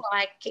sounds Absolutely.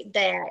 like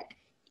that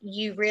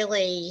you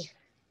really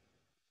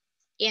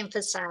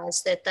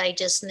emphasize that they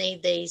just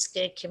need these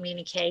good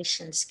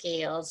communication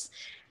skills.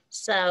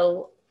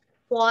 So,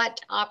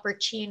 what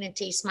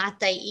opportunities might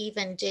they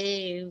even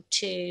do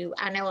to?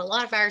 I know a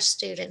lot of our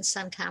students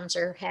sometimes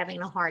are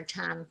having a hard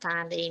time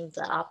finding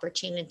the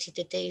opportunity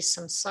to do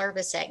some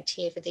service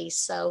activities.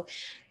 So,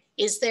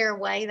 is there a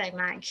way they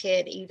might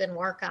could even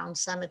work on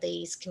some of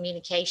these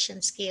communication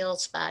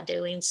skills by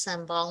doing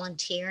some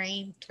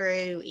volunteering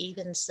through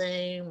even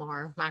Zoom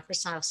or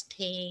Microsoft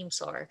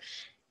Teams or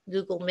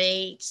Google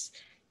Meets,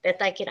 that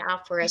they could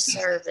offer a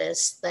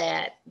service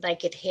that they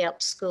could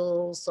help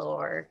schools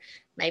or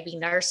maybe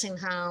nursing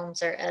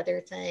homes or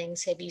other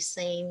things? Have you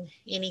seen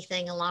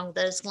anything along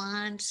those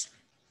lines?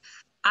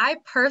 I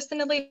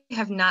personally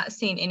have not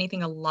seen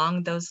anything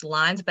along those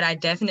lines, but I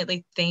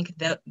definitely think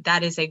that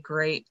that is a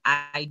great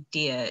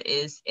idea,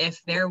 is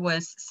if there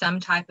was some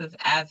type of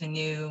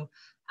avenue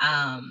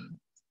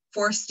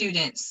for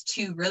students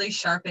to really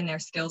sharpen their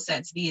skill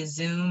sets via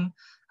Zoom,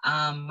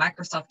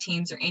 Microsoft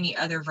Teams, or any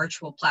other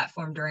virtual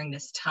platform during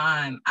this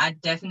time. I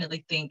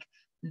definitely think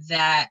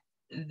that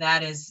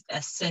that is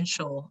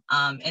essential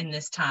in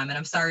this time. And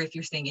I'm sorry if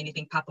you're seeing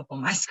anything pop up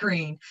on my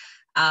screen.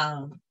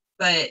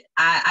 But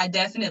I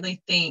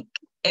definitely think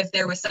if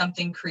there was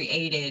something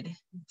created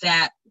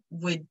that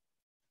would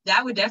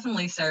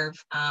definitely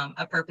serve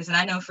a purpose. And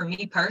I know for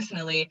me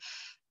personally,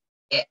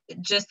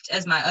 just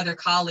as my other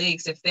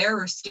colleagues, if there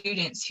were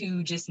students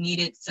who just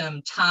needed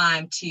some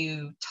time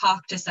to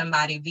talk to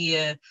somebody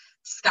via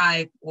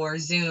Skype or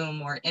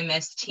Zoom or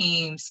MS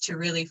Teams to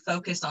really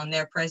focus on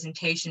their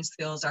presentation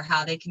skills or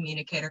how they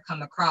communicate or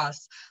come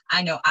across,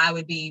 I know I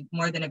would be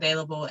more than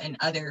available, and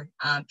other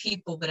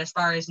people. But as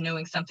far as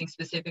knowing something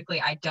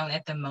specifically, I don't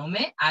at the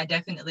moment. I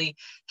definitely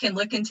can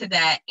look into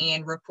that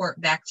and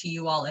report back to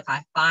you all if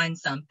I find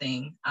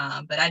something.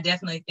 But I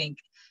definitely think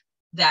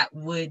that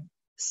would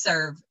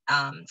serve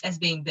as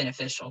being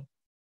beneficial.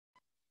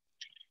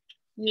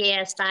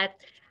 Yes, I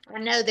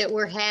know that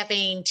we're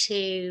having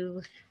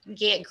to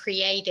get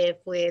creative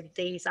with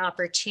these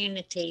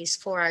opportunities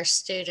for our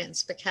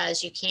students,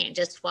 because you can't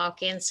just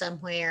walk in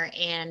somewhere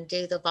and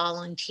do the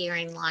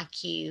volunteering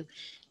like you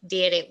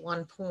did at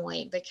one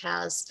point,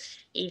 because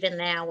even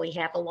now we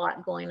have a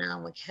lot going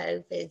on with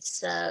COVID.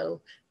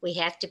 So we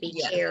have to be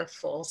Yes.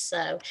 careful.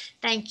 So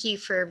thank you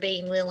for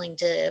being willing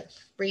to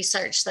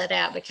research that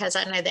out, because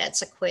I know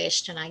that's a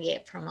question I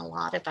get from a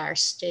lot of our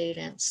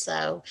students.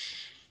 So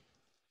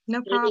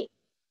No problem.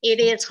 it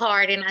is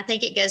hard, and I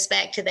think it goes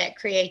back to that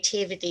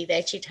creativity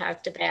that you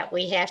talked about.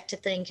 We have to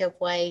think of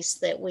ways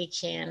that we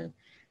can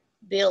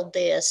build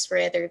this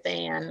rather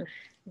than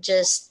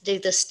just do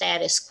the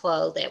status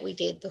quo that we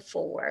did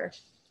before.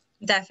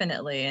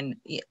 Definitely. And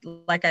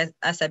like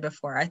I said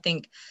before, I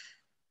think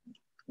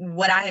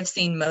what I have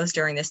seen most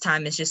during this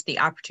time is just the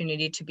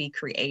opportunity to be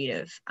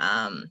creative.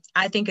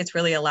 I think it's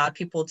really allowed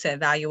people to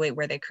evaluate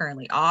where they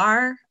currently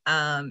are,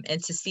 and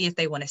to see if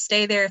they want to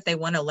stay there, if they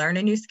want to learn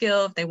a new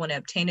skill, if they want to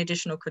obtain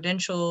additional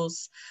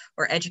credentials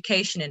or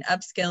education and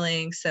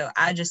upskilling. So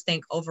I just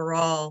think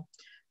overall,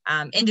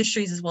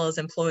 industries as well as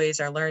employees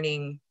are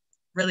learning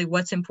really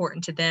what's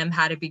important to them,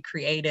 how to be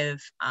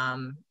creative,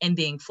 and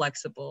being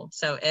flexible.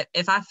 So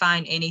if I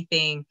find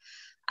anything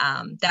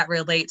that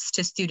relates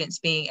to students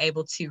being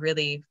able to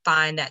really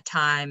find that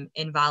time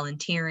in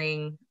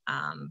volunteering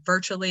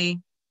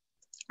virtually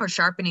or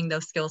sharpening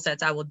those skill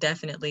sets, I will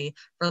definitely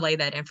relay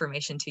that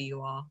information to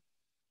you all.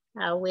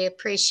 We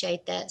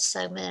appreciate that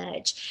so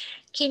much.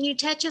 Can you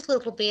touch a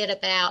little bit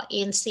about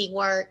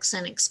NCWorks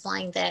and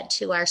explain that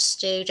to our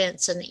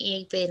students and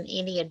even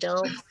any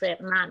adults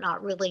that might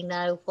not really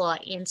know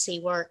what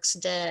NCWorks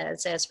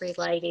does as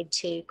related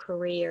to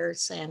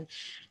careers and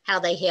how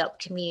they help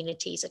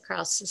communities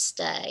across the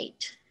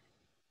state?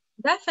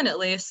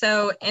 Definitely.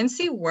 So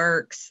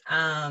NCWorks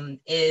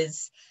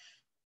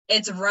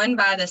it's run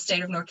by the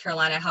state of North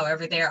Carolina.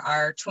 However, there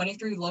are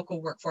 23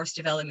 local workforce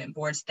development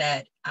boards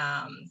that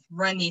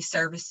run these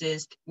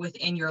services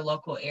within your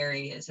local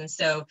areas. And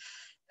so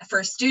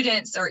for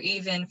students or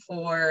even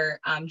for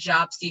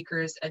job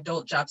seekers,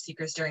 adult job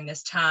seekers during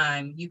this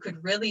time, you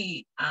could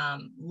really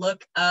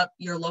look up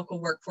your local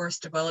workforce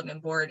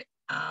development board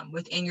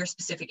within your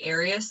specific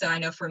area. So I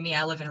know for me,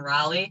 I live in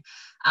Raleigh.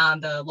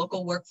 The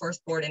local workforce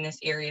board in this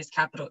area is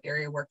Capital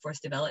Area Workforce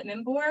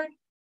Development Board.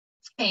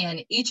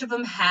 And each of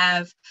them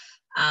have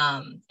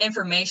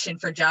information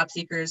for job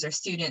seekers or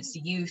students,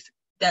 youth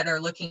that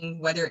are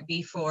looking, whether it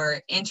be for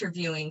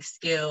interviewing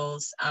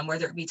skills,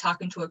 whether it be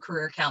talking to a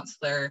career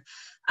counselor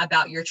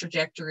about your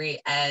trajectory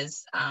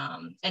as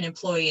an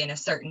employee in a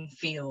certain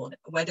field,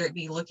 whether it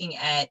be looking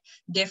at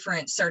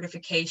different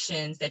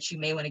certifications that you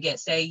may want to get.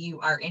 Say you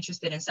are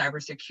interested in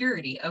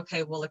cybersecurity.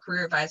 Okay, well, a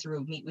career advisor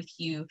will meet with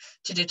you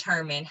to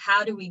determine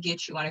how do we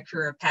get you on a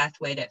career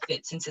pathway that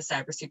fits into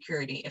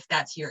cybersecurity if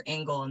that's your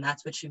end goal and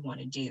that's what you want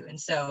to do. And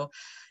so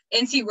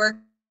NCWorks,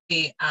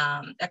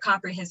 a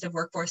comprehensive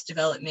workforce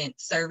development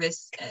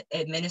service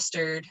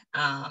administered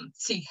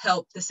to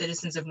help the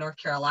citizens of North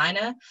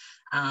Carolina.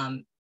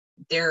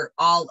 They're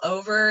all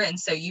over, and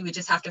so you would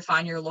just have to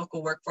find your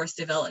local workforce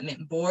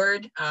development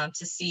board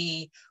to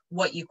see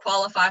what you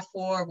qualify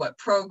for, what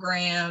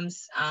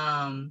programs,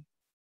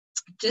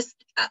 just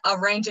a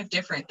range of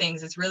different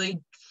things. It's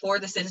really for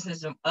the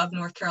citizens of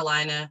North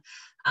Carolina.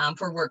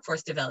 For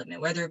workforce development,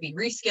 whether it be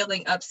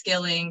reskilling,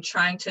 upskilling,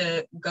 trying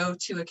to go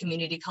to a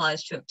community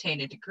college to obtain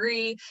a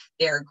degree.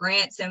 There are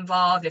grants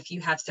involved if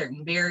you have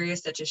certain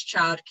barriers such as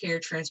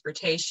childcare,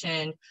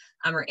 transportation,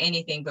 or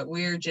anything, but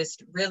we're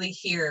just really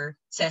here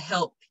to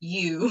help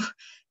you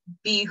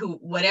be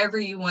whatever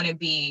you want to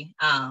be,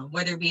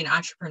 whether it be an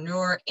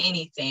entrepreneur,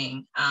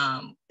 anything.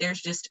 There's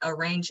just a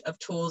range of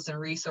tools and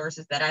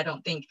resources that I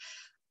don't think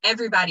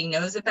everybody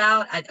knows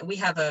about. We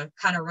have a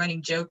kind of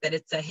running joke that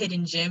it's a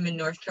hidden gem in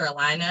North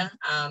Carolina,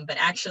 but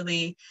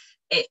actually,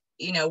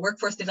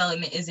 workforce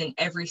development is in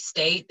every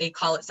state. They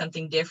call it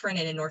something different,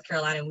 and in North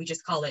Carolina, we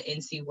just call it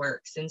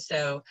NCWorks. And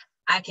so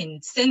I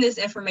can send this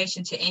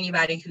information to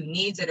anybody who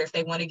needs it, or if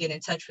they want to get in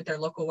touch with their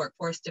local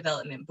workforce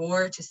development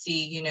board to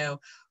see,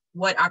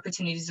 what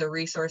opportunities or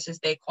resources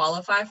they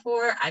qualify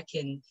for. I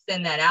can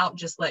send that out.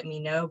 Just let me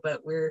know.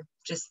 But we're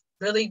just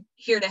really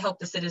here to help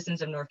the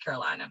citizens of North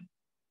Carolina.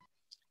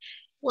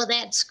 Well,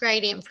 that's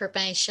great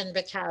information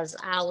because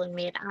I'll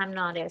admit I'm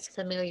not as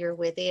familiar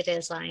with it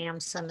as I am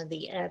some of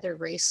the other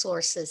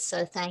resources.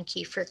 So thank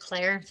you for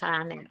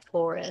clarifying that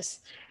for us.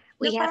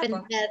 No We have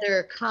problem.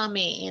 another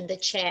comment in the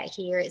chat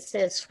here. It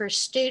says, for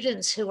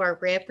students who are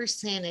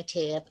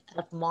representative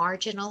of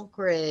marginal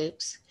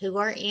groups who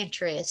are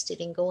interested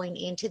in going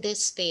into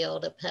this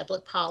field of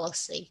public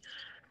policy,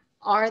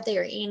 are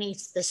there any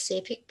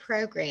specific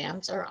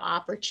programs or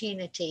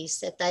opportunities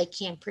that they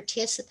can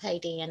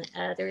participate in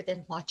other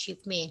than what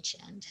you've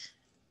mentioned?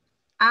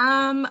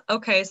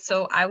 Okay,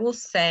 so I will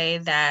say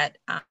that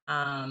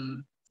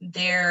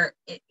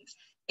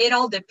it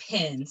all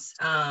depends.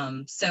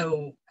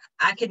 So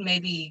I could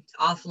maybe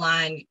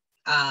offline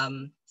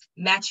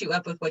match you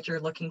up with what you're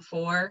looking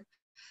for.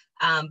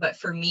 But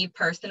for me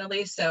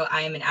personally, so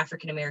I am an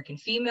African-American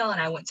female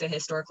and I went to a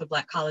historically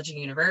Black college and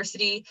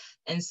university.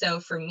 And so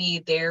for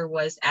me, there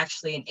was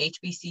actually an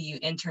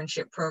HBCU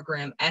internship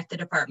program at the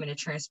Department of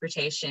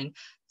Transportation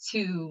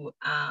to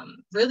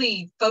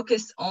really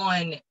focus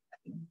on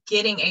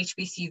getting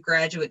HBCU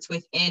graduates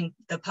within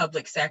the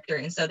public sector.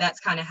 And so that's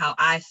kind of how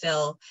I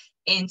fell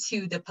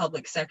into the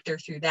public sector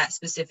through that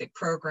specific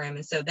program.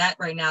 And so that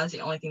right now is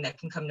the only thing that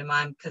can come to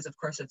mind because of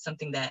course it's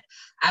something that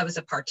I was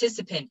a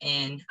participant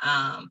in.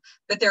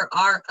 But there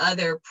are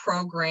other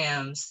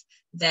programs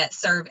that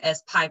serve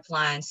as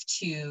pipelines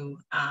to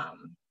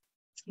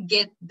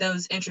get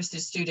those interested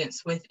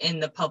students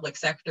within the public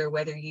sector,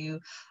 whether you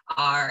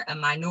are a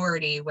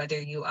minority, whether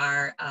you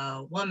are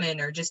a woman,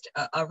 or just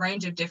a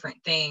range of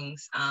different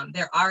things.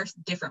 There are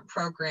different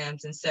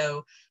programs. And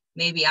so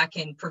maybe I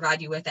can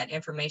provide you with that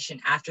information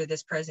after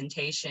this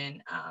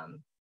presentation.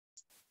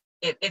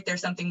 If there's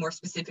something more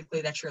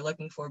specifically that you're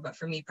looking for, but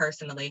for me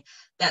personally,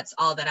 that's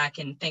all that I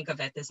can think of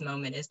at this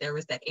moment. Is there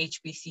was that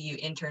HBCU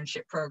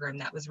internship program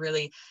that was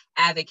really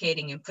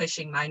advocating and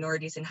pushing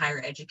minorities in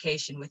higher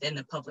education within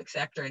the public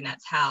sector, and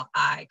that's how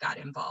I got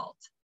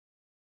involved.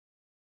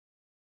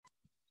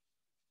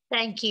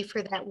 Thank you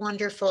for that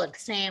wonderful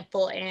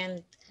example.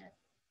 And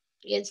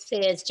it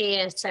says,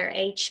 yes, our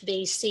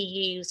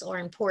HBCUs are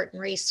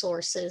important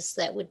resources.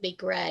 That would be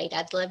great.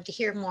 I'd love to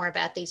hear more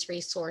about these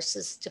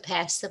resources to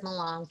pass them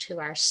along to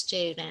our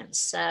students.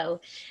 So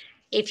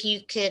if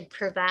you could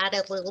provide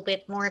a little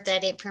bit more of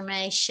that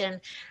information.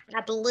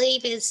 I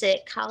believe is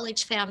that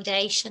College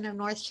Foundation of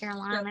North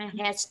Carolina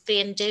has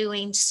been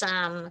doing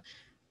some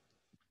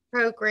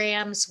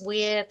programs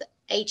with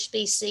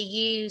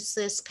HBCUs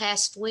this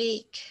past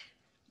week.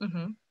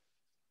 Mm-hmm.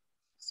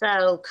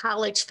 So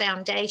College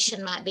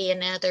Foundation might be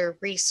another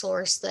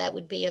resource that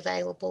would be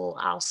available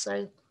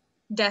also.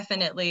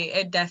 Definitely,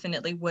 it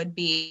definitely would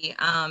be.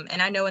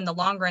 And I know in the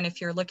long run,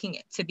 if you're looking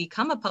to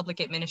become a public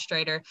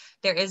administrator,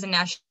 there is a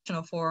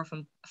national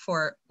forum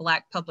for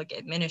Black public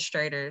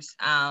administrators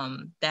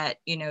that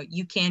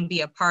you can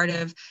be a part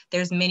of.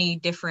 There's many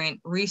different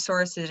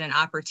resources and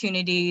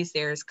opportunities.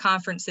 There's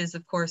conferences,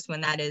 of course,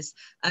 when that is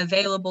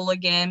available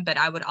again. But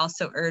I would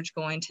also urge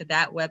going to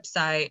that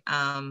website.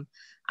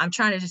 I'm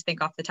trying to just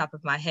think off the top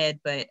of my head,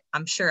 but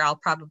I'm sure I'll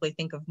probably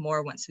think of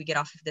more once we get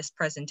off of this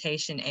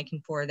presentation and can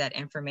forward that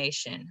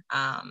information.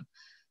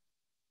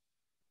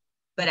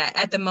 But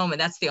at the moment,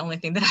 that's the only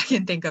thing that I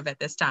can think of at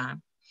this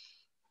time.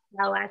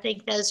 No, I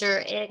think those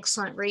are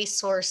excellent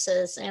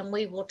resources, and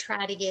we will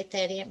try to get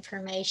that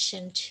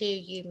information to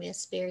you,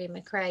 Miss Barry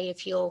McCray.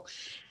 If you'll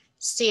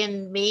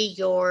send me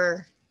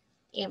your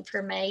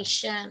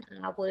information,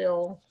 I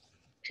will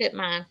put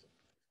my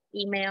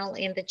email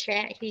in the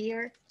chat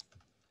here.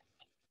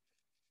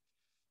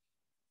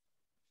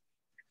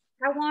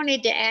 I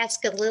wanted to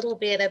ask a little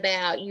bit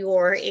about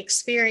your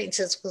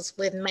experiences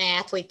with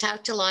math. We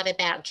talked a lot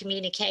about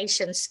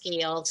communication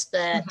skills,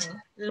 but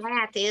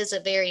math is a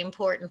very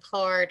important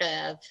part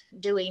of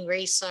doing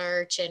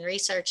research and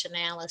research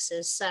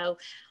analysis. So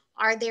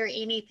are there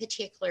any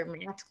particular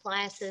math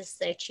classes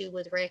that you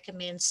would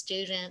recommend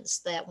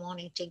students that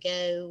wanted to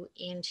go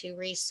into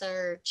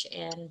research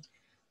and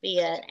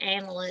be an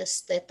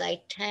analyst that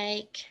they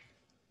take?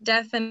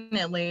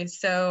 Definitely.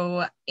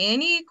 So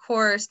any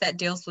course that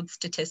deals with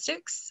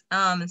statistics,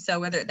 so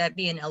whether that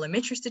be an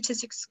elementary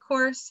statistics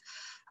course,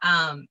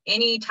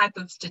 any type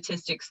of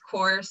statistics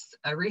course,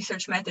 a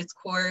research methods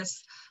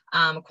course,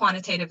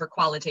 quantitative or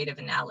qualitative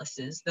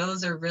analysis,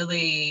 those are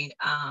really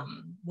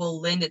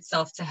will lend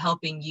itself to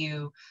helping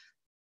you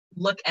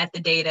look at the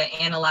data,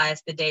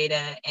 analyze the data,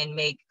 and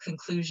make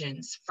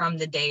conclusions from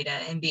the data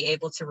and be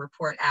able to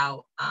report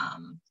out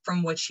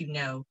from what you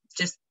know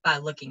just by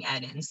looking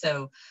at it. And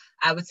so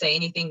I would say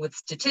anything with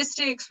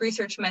statistics,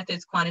 research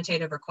methods,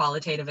 quantitative or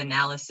qualitative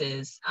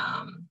analysis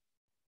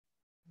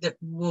that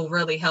will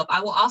really help.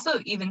 I will also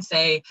even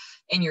say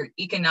in your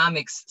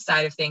economics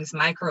side of things,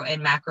 micro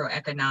and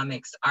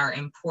macroeconomics are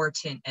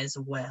important as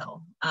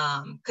well,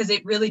 because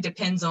it really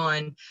depends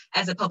on,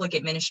 as a public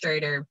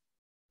administrator,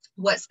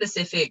 what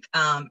specific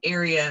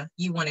area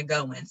you want to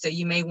go in. So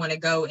you may want to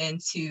go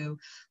into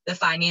the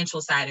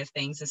financial side of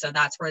things. And so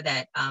that's where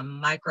that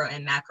micro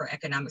and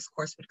macroeconomics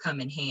course would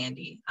come in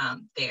handy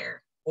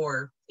there.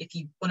 Or if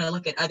you want to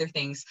look at other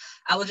things,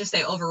 I will just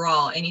say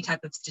overall, any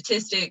type of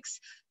statistics,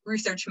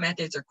 research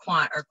methods, or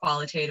quant or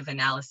qualitative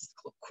analysis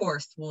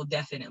course will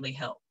definitely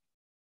help.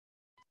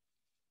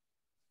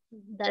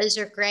 Those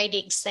are great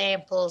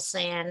examples,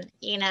 and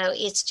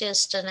it's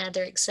just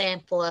another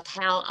example of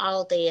how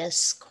all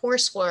this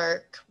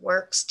coursework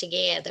works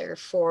together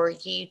for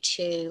you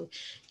to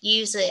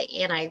use it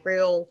in a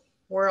real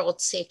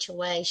world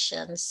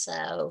situation.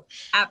 So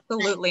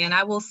absolutely. And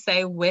I will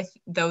say with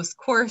those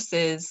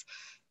courses,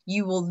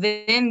 you will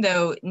then,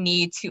 though,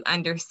 need to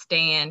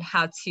understand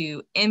how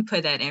to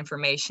input that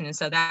information. And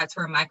so that's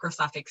where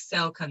Microsoft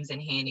Excel comes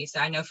in handy. So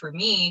I know for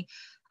me,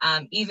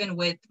 even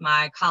with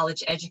my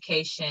college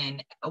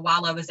education,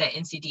 while I was at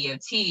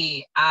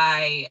NCDOT,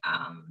 I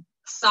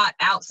sought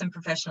out some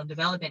professional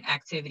development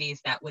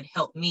activities that would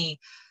help me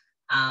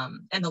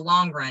in the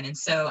long run. And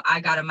so I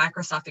got a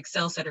Microsoft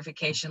Excel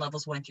certification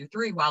levels 1 through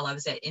 3 while I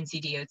was at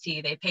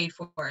NCDOT. They paid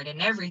for it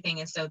and everything.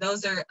 And so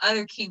those are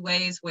other key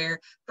ways where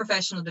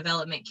professional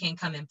development can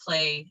come in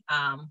play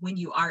when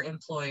you are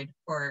employed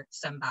for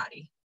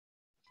somebody.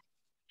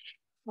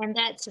 And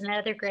that's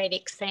another great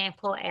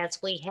example, as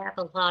we have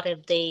a lot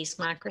of these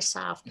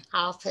Microsoft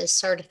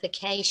Office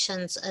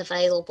certifications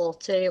available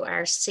through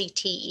our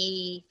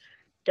CTE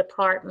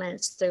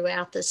departments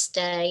throughout the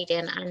state.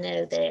 And I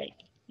know that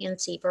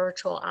NC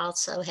Virtual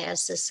also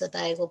has this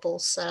available.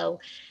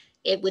 So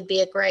it would be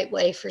a great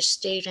way for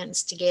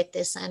students to get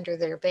this under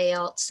their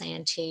belts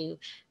and to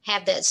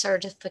have that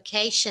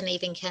certification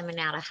even coming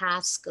out of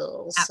high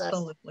school.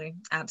 Absolutely.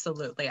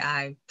 Absolutely.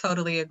 I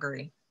totally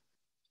agree.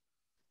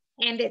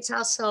 And it's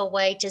also a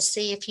way to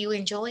see if you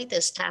enjoy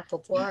this type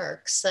of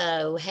work.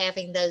 So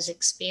having those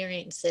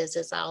experiences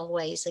is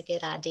always a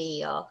good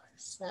idea.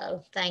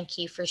 So thank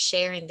you for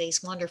sharing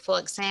these wonderful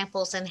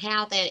examples and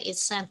how that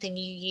is something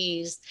you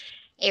use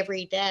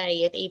every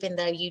day. And even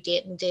though you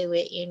didn't do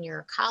it in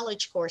your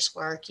college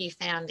coursework, you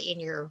found in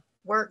your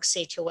work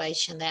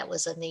situation that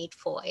was a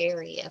needful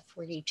area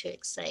for you to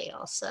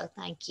excel. So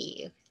thank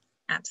you.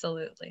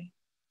 Absolutely.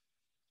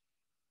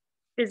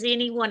 Does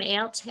anyone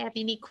else have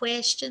any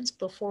questions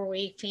before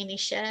we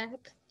finish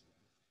up?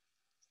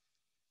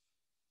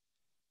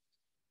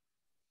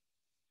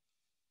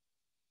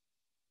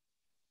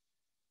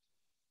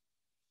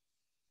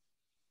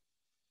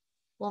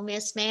 Well,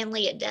 Miss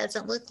Manley, it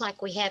doesn't look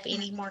like we have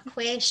any more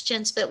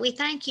questions, but we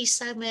thank you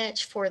so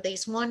much for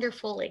these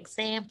wonderful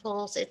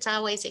examples. It's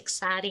always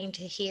exciting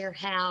to hear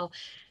how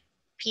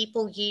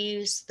people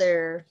use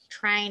their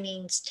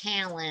trainings,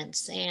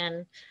 talents,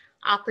 and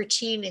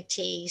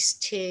opportunities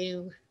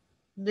to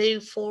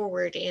move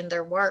forward in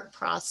their work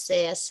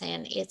process.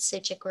 And it's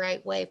such a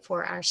great way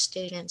for our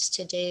students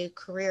to do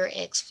career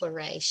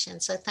exploration.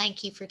 So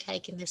thank you for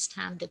taking this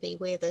time to be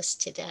with us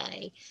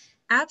today.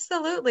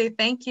 Absolutely.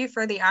 Thank you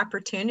for the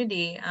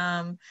opportunity.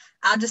 I'll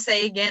just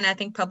say again, I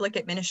think public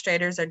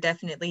administrators are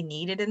definitely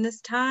needed in this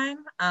time.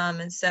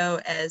 And so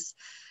as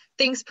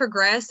things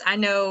progress, I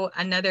know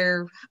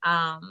another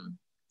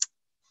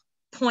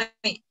point,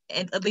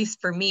 at least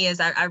for me, is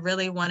I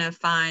really want to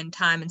find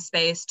time and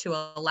space to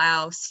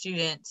allow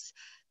students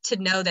to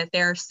know that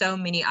there are so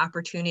many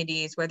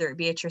opportunities, whether it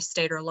be at your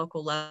state or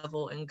local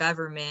level in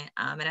government.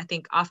 And I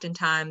think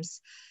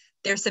oftentimes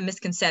there's some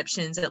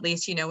misconceptions, at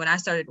least, when I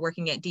started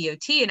working at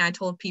DOT and I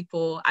told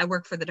people I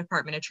work for the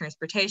Department of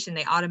Transportation,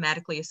 they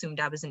automatically assumed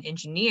I was an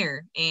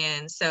engineer.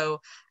 And so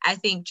I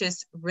think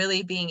just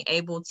really being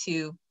able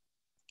to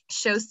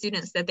show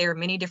students that there are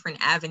many different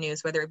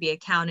avenues, whether it be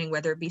accounting,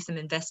 whether it be some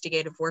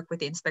investigative work with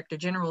the Inspector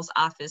General's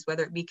office,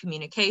 whether it be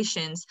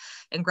communications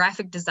and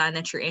graphic design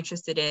that you're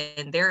interested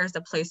in, there is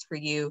a place for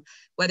you,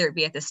 whether it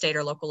be at the state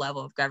or local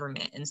level of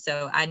government. And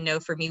so I know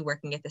for me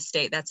working at the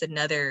state, that's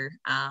another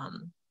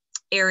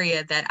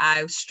area that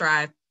I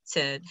strive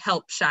to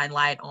help shine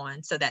light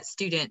on so that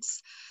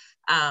students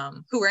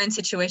who are in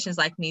situations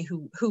like me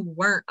who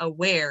weren't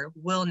aware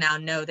will now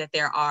know that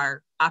there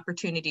are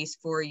opportunities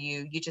for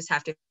you. You just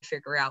have to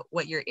figure out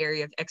what your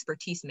area of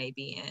expertise may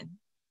be in.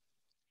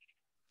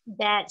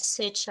 That's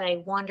such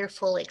a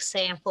wonderful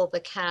example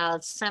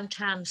because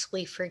sometimes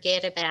we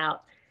forget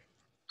about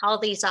all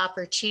these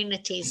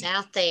opportunities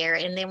out there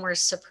and then we're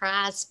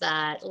surprised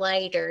by it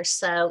later.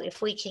 So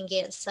if we can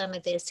get some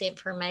of this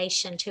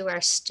information to our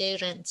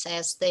students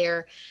as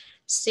they're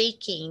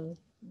seeking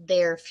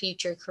their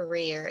future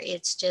career,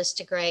 it's just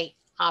a great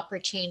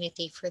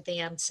opportunity for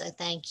them. So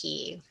thank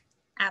you.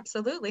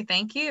 Absolutely.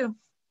 Thank you.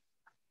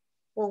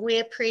 Well, we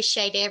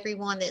appreciate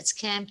everyone that's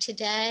come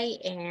today,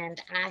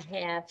 and I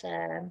have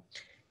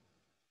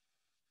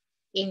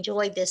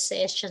enjoyed this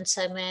session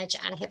so much.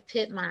 I have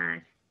put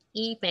my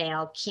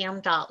email,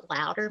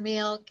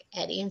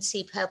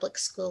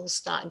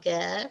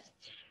 kim.loudermilk@ncpublicschools.gov.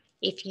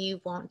 If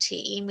you want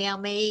to email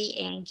me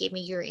and give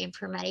me your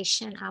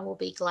information, I will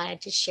be glad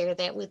to share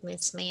that with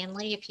Ms.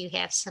 Manley if you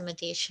have some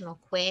additional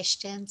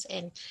questions.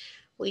 And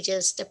we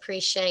just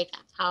appreciate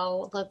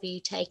all of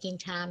you taking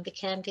time to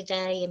come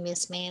today. And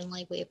Ms.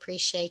 Manley, we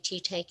appreciate you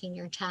taking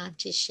your time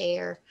to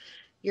share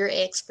your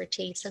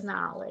expertise and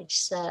knowledge.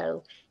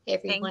 So Thank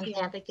everyone you.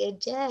 have a good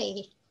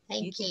day. You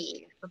Thank too.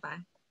 you.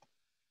 Bye-bye.